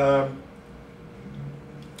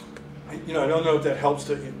 I don't know if that helps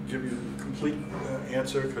to give you a complete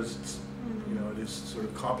answer, because it's, it is sort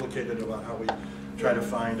of complicated about how we try to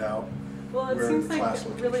find out. Well, it where seems the class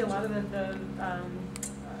like really a lot of the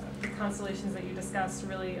constellations that you discussed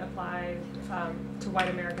really apply to white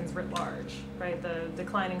Americans writ large, right? The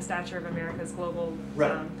declining stature of America's global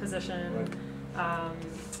position,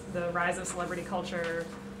 the rise of celebrity culture.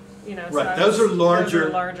 Right. Those are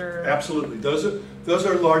larger. Absolutely. Those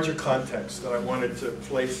are larger contexts that I wanted to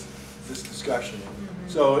place this discussion in.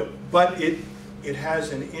 So, but it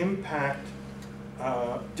has an impact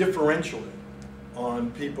differentially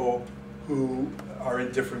on people who are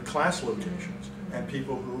in different class locations, and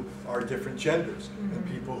people who are different genders, and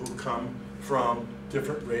people who come from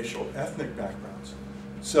different racial, ethnic backgrounds.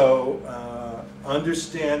 So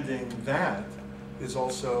understanding that is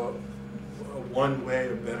also one way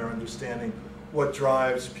of better understanding what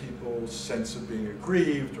drives people's sense of being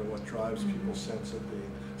aggrieved or what drives people's sense of being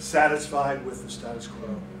satisfied with the status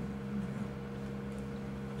quo.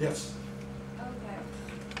 Yes? Okay.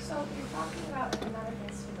 So you're talking about economic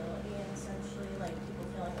instability and essentially like people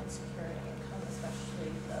feeling insecure in income,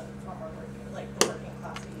 especially the former working, like the working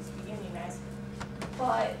class that used to be unionized.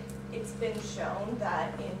 But it's been shown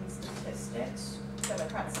that in statistics,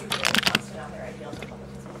 Democrats do really constant on their ideals,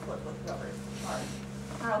 Republicans will flip with whoever's in charge.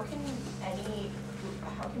 How can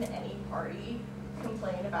any party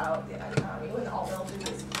complain about the economy when all they'll do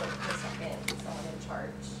is flip the second someone in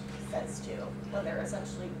charge says to, when they're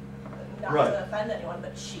essentially not Right. to offend anyone,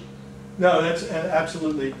 but sheep? No, that's an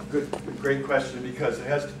absolutely great question, because it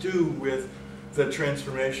has to do with the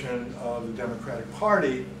transformation of the Democratic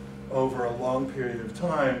Party over a long period of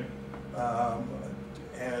time,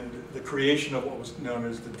 and the creation of what was known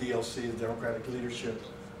as the DLC, the Democratic Leadership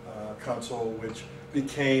Council, which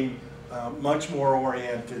became much more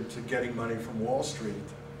oriented to getting money from Wall Street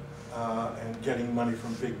and getting money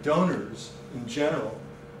from big donors in general,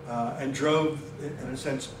 and drove, in a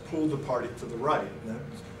sense, pulled the party to the right.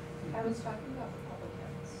 I was talking about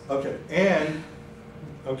Republicans.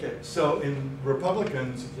 Okay, so in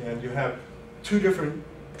Republicans, again, you have two different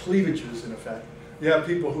cleavages, in effect. You have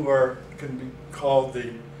people who can be called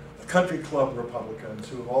the country club Republicans,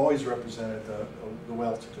 who have always represented the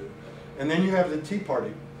well-to-do. And then you have the Tea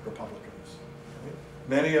Party Republicans, right?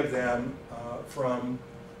 Many of them from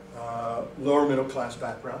lower middle class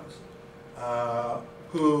backgrounds,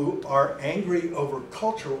 who are angry over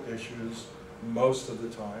cultural issues most of the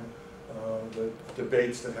time. The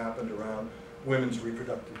debates that happened around women's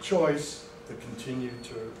reproductive choice that continue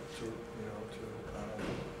to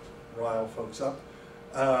rile folks up,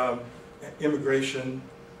 immigration,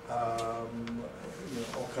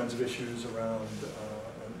 all kinds of issues around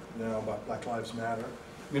now about Black Lives Matter.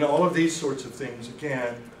 All of these sorts of things,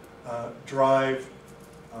 again, drive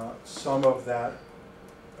some of that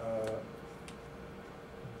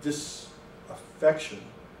disaffection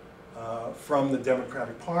from the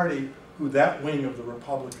Democratic Party, who that wing of the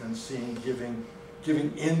Republicans seeing giving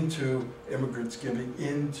into immigrants, giving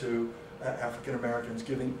into African Americans,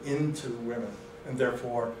 giving into women, and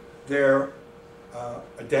therefore their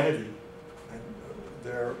identity and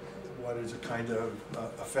their what is a kind of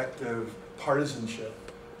effective partisanship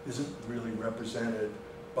isn't really represented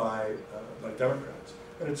by Democrats.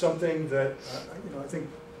 And it's something that I think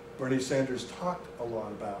Bernie Sanders talked a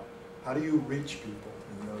lot about. How do you reach people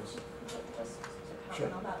in those? Just to comment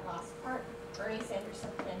Sure. on that last part, Bernie Sanders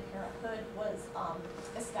said Planned Parenthood was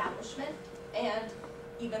establishment, and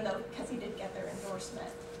even though, because he did get their endorsement,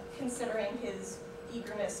 considering his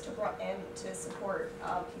eagerness to support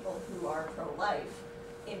people who are pro-life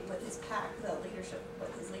with his PAC,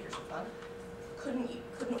 with his leadership fund,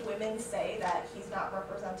 couldn't women say that he's not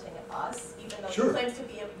representing us, even though Sure. he claims to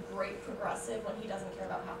be a great progressive when he doesn't care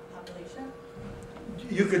about half the population?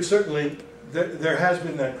 You could certainly, there has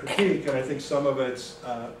been that critique, and I think some of it's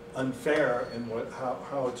unfair in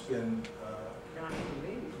how it's been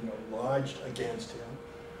lodged against him.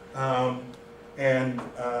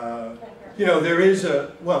 There is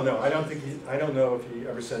a, well, no, I don't know if he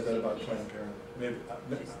ever said that about Planned Parenthood.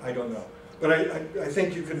 Maybe, I don't know. But I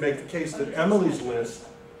think you could make the case that Emily's List,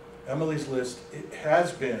 it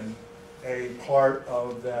has been a part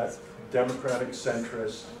of that democratic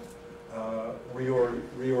centrist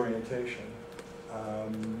reorientation.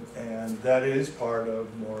 And that is part of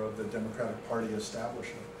more of the Democratic Party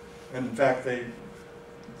establishment. And in fact,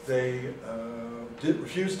 they did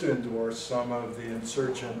refuse to endorse some of the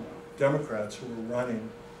insurgent Democrats who were running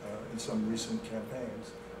in some recent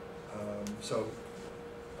campaigns.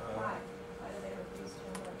 Why? Why do they refuse to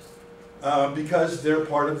endorse? Because they're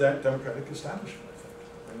part of that Democratic establishment, I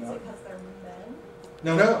think. Is it because they're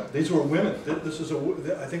men? No, these were women. This is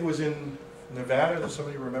I think it was in Nevada. Does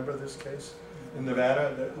somebody remember this case? In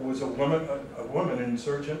Nevada, there was a woman, an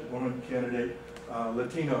insurgent woman candidate,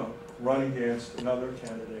 Latino, running against another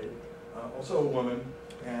candidate, also a woman,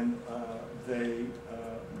 and I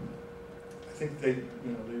think they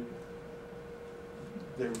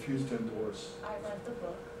refused to endorse. I read the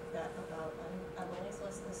book about Emily's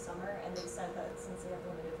List this summer, and they said that since they have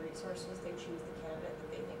limited resources, they choose the candidate that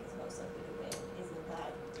they think is most likely to win. Isn't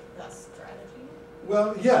that the strategy?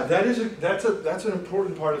 Well, yeah, that's an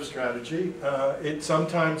important part of strategy. It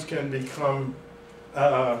sometimes can become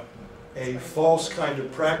a false kind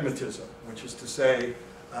of pragmatism, which is to say,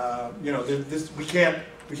 we can't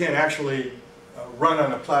actually run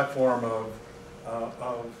on a platform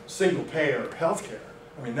of single-payer health care.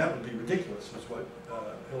 I mean, that would be ridiculous, is what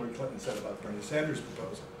Hillary Clinton said about Bernie Sanders'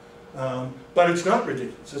 proposal. But it's not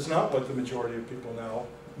ridiculous. It's not what the majority of people now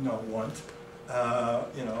want.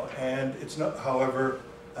 You know, and it's not. However,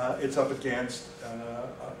 it's up against you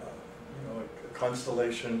know, a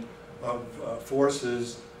constellation of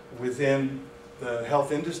forces within the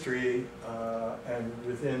health industry and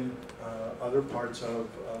within other parts of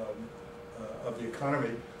the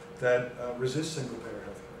economy that resist single-payer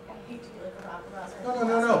health care. I hate to be like a rock rouser.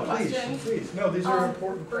 No, Question. please. No, these are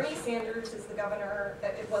important Bernie questions. Sanders is the governor,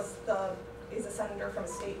 is a senator from a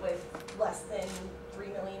state with less than 3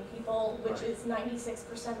 million people, which Right. is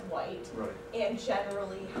 96% white, Right. and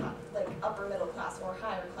generally like upper middle class or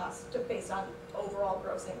higher class, based on overall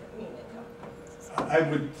gross income. I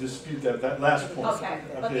would dispute that last point. Okay,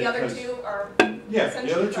 but the other because- two are Yeah, the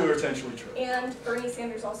essentially other two are right. essentially true. And Bernie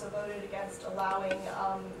Sanders also voted against allowing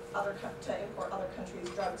to import other countries'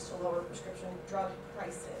 drugs to lower prescription drug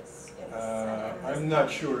prices in the Senate. I'm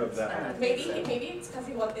not sure of that. Maybe it's because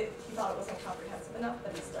he thought it wasn't comprehensive enough,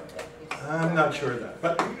 but he still did. I'm not sure of that.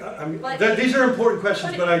 But, I mean, But- these are important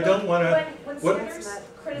questions, but I don't want to. When what- Sanders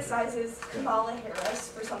criticizes Kamala Harris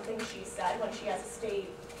for something she said when she has a state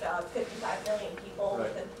of 55 million people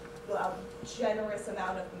Right. with a generous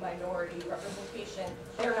amount of minority representation,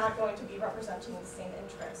 they're not going to be representing the same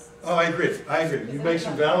interests. Oh, I agree. You make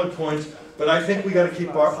some valid points, but I think we got to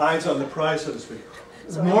keep our eyes on the prize, so to speak.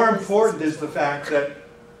 More important is the fact that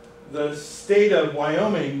the state of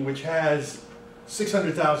Wyoming, which has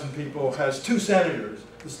 600,000 people, has 2 senators.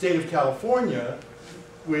 The state of California,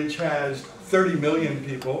 which has 30 million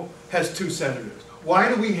people, has 2 senators. Why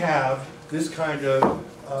do we have this kind of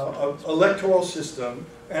electoral system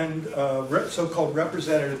and so-called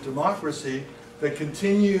representative democracy that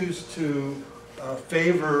continues to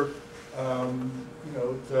favor you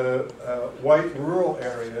know, the white rural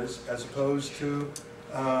areas as opposed to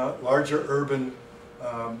larger urban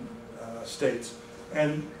states?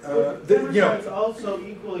 And you know, Democrats also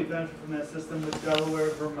equally benefit from that system with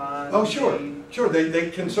Delaware, Vermont. oh sure, Maine. sure, they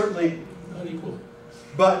can certainly, Not equally.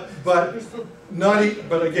 but but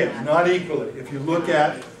again, not equally. If you look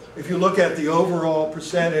at the overall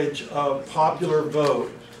percentage of popular vote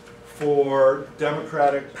for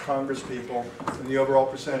Democratic congresspeople and the overall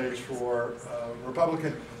percentage for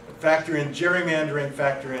Republican, factor in gerrymandering,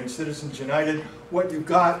 factor in Citizens United, what you've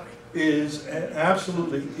got is an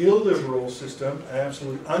absolutely illiberal system, an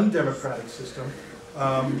absolutely undemocratic system,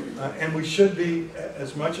 and we should be,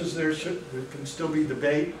 as much as there can still be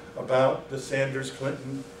debate about the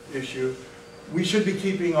Sanders-Clinton issue, we should be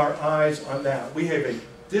keeping our eyes on that. We have a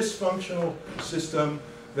dysfunctional system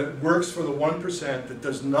that works for the 1%, that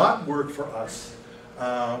does not work for us.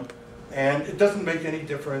 And it doesn't make any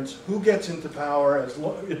difference who gets into power.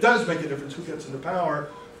 It does make a difference who gets into power,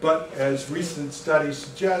 but as recent studies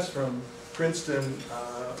suggest from Princeton,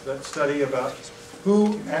 that study about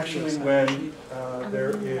who actually, when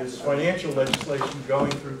there is financial legislation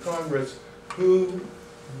going through Congress, who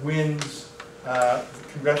wins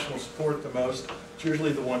congressional support the most, it's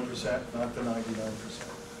usually the 1%, not the 99%.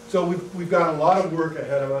 So we've got a lot of work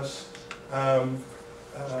ahead of us.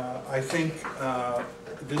 I think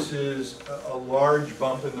this is a large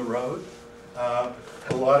bump in the road. A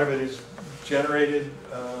lot of it is generated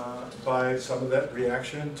by some of that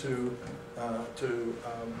reaction to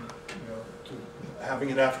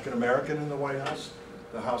having an African American in the White House,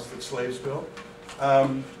 the house that slaves built.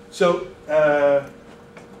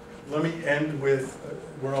 Let me end with,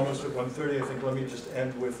 we're almost at 1:30, I think. Let me just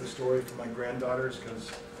end with a story from my granddaughters,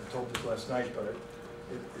 because I told this last night, but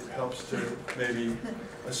it helps to maybe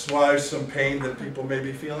assuage some pain that people may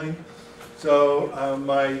be feeling. So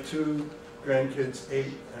my 2 grandkids, 8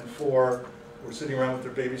 and 4, were sitting around with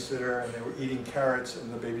their babysitter, and they were eating carrots,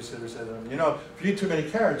 and the babysitter said to them, you know, if you eat too many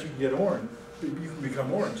carrots, you can get orange. You can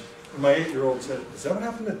become orange. And my 8-year-old said, is that what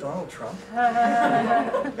happened to Donald Trump?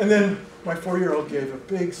 And then my 4-year-old gave a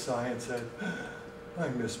big sigh and said, I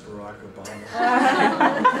miss Barack Obama.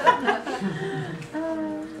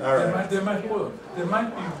 All right. There might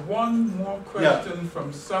be one more question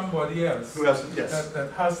from somebody else. Who else? Yes.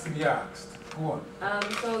 That has to be asked. Go on.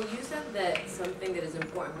 So you said that something that is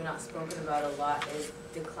important but not spoken about a lot is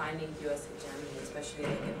declining U.S. hegemony, especially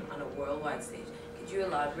on a worldwide stage. Could you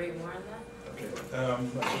elaborate more on that? Okay.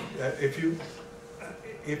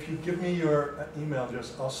 If you give me your email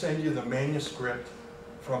address, I'll send you the manuscript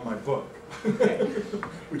from my book,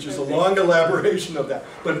 which is a long elaboration of that,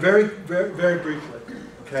 but very, very, very briefly.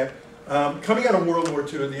 Okay. Coming out of World War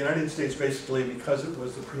II, the United States basically, because it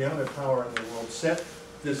was the preeminent power in the world, set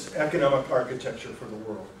this economic architecture for the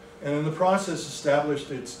world, and in the process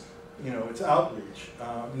established its its outreach,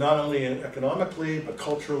 not only economically, but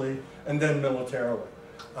culturally, and then militarily.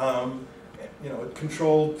 It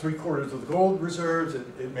controlled 3/4 of the gold reserves.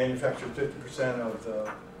 It manufactured 50% of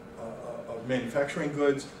manufacturing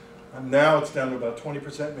goods. Now it's down to about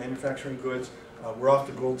 20% manufacturing goods. We're off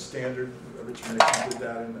the gold standard. Richard Nixon did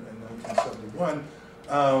that in 1971.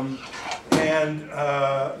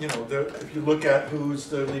 If you look at who's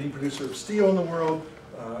the leading producer of steel in the world,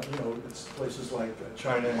 it's places like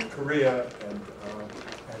China and Korea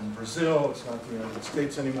and Brazil. It's not the United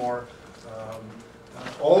States anymore.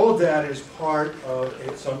 All of that is part of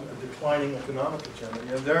a declining economic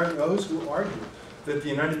agenda. There are those who argue that the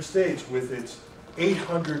United States, with its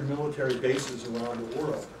 800 military bases around the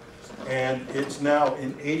world, and it's now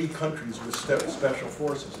in 80 countries with special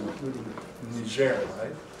forces, including Niger,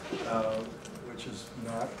 right? Which is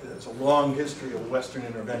not, it's a long history of Western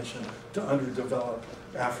intervention to underdevelop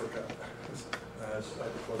Africa. As I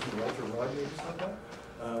suppose Walter Rodney said that,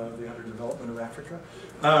 the underdevelopment of Africa.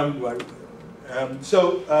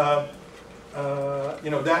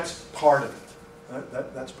 That's part of it.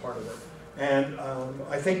 That's part of it. And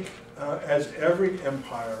I think as every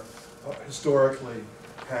empire historically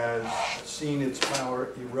has seen its power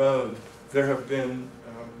erode, there have been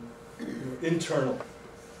internal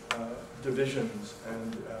divisions,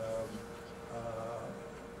 and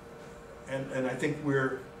I think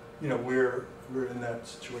we're in that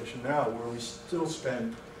situation now where we still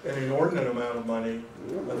spend an inordinate amount of money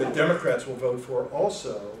that Democrats will vote for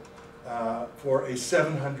also for a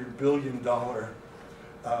 $700 billion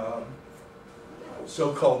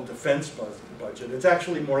so-called defense budget. It's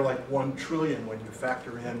actually more like $1 trillion when you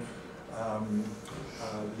factor in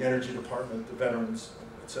the Energy Department, the veterans,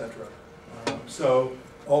 etc. So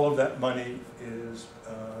all of that money is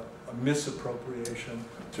a misappropriation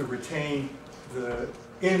to retain the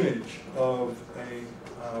image of a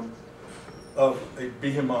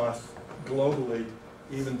behemoth globally,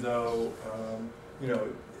 even though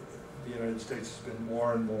the United States has been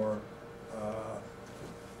more and more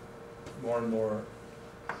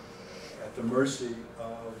at the mercy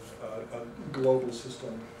of a global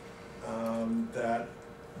system that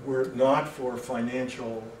were it not for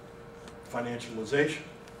financialization,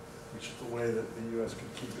 which is the way that the U.S. can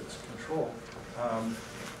keep its control.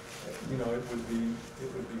 It would be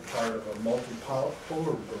part of a multipolar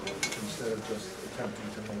world instead of just attempting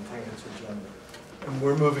to maintain its agenda. And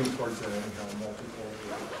we're moving towards that anyhow, multipolar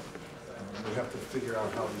world. We have to figure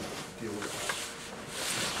out how to deal with that.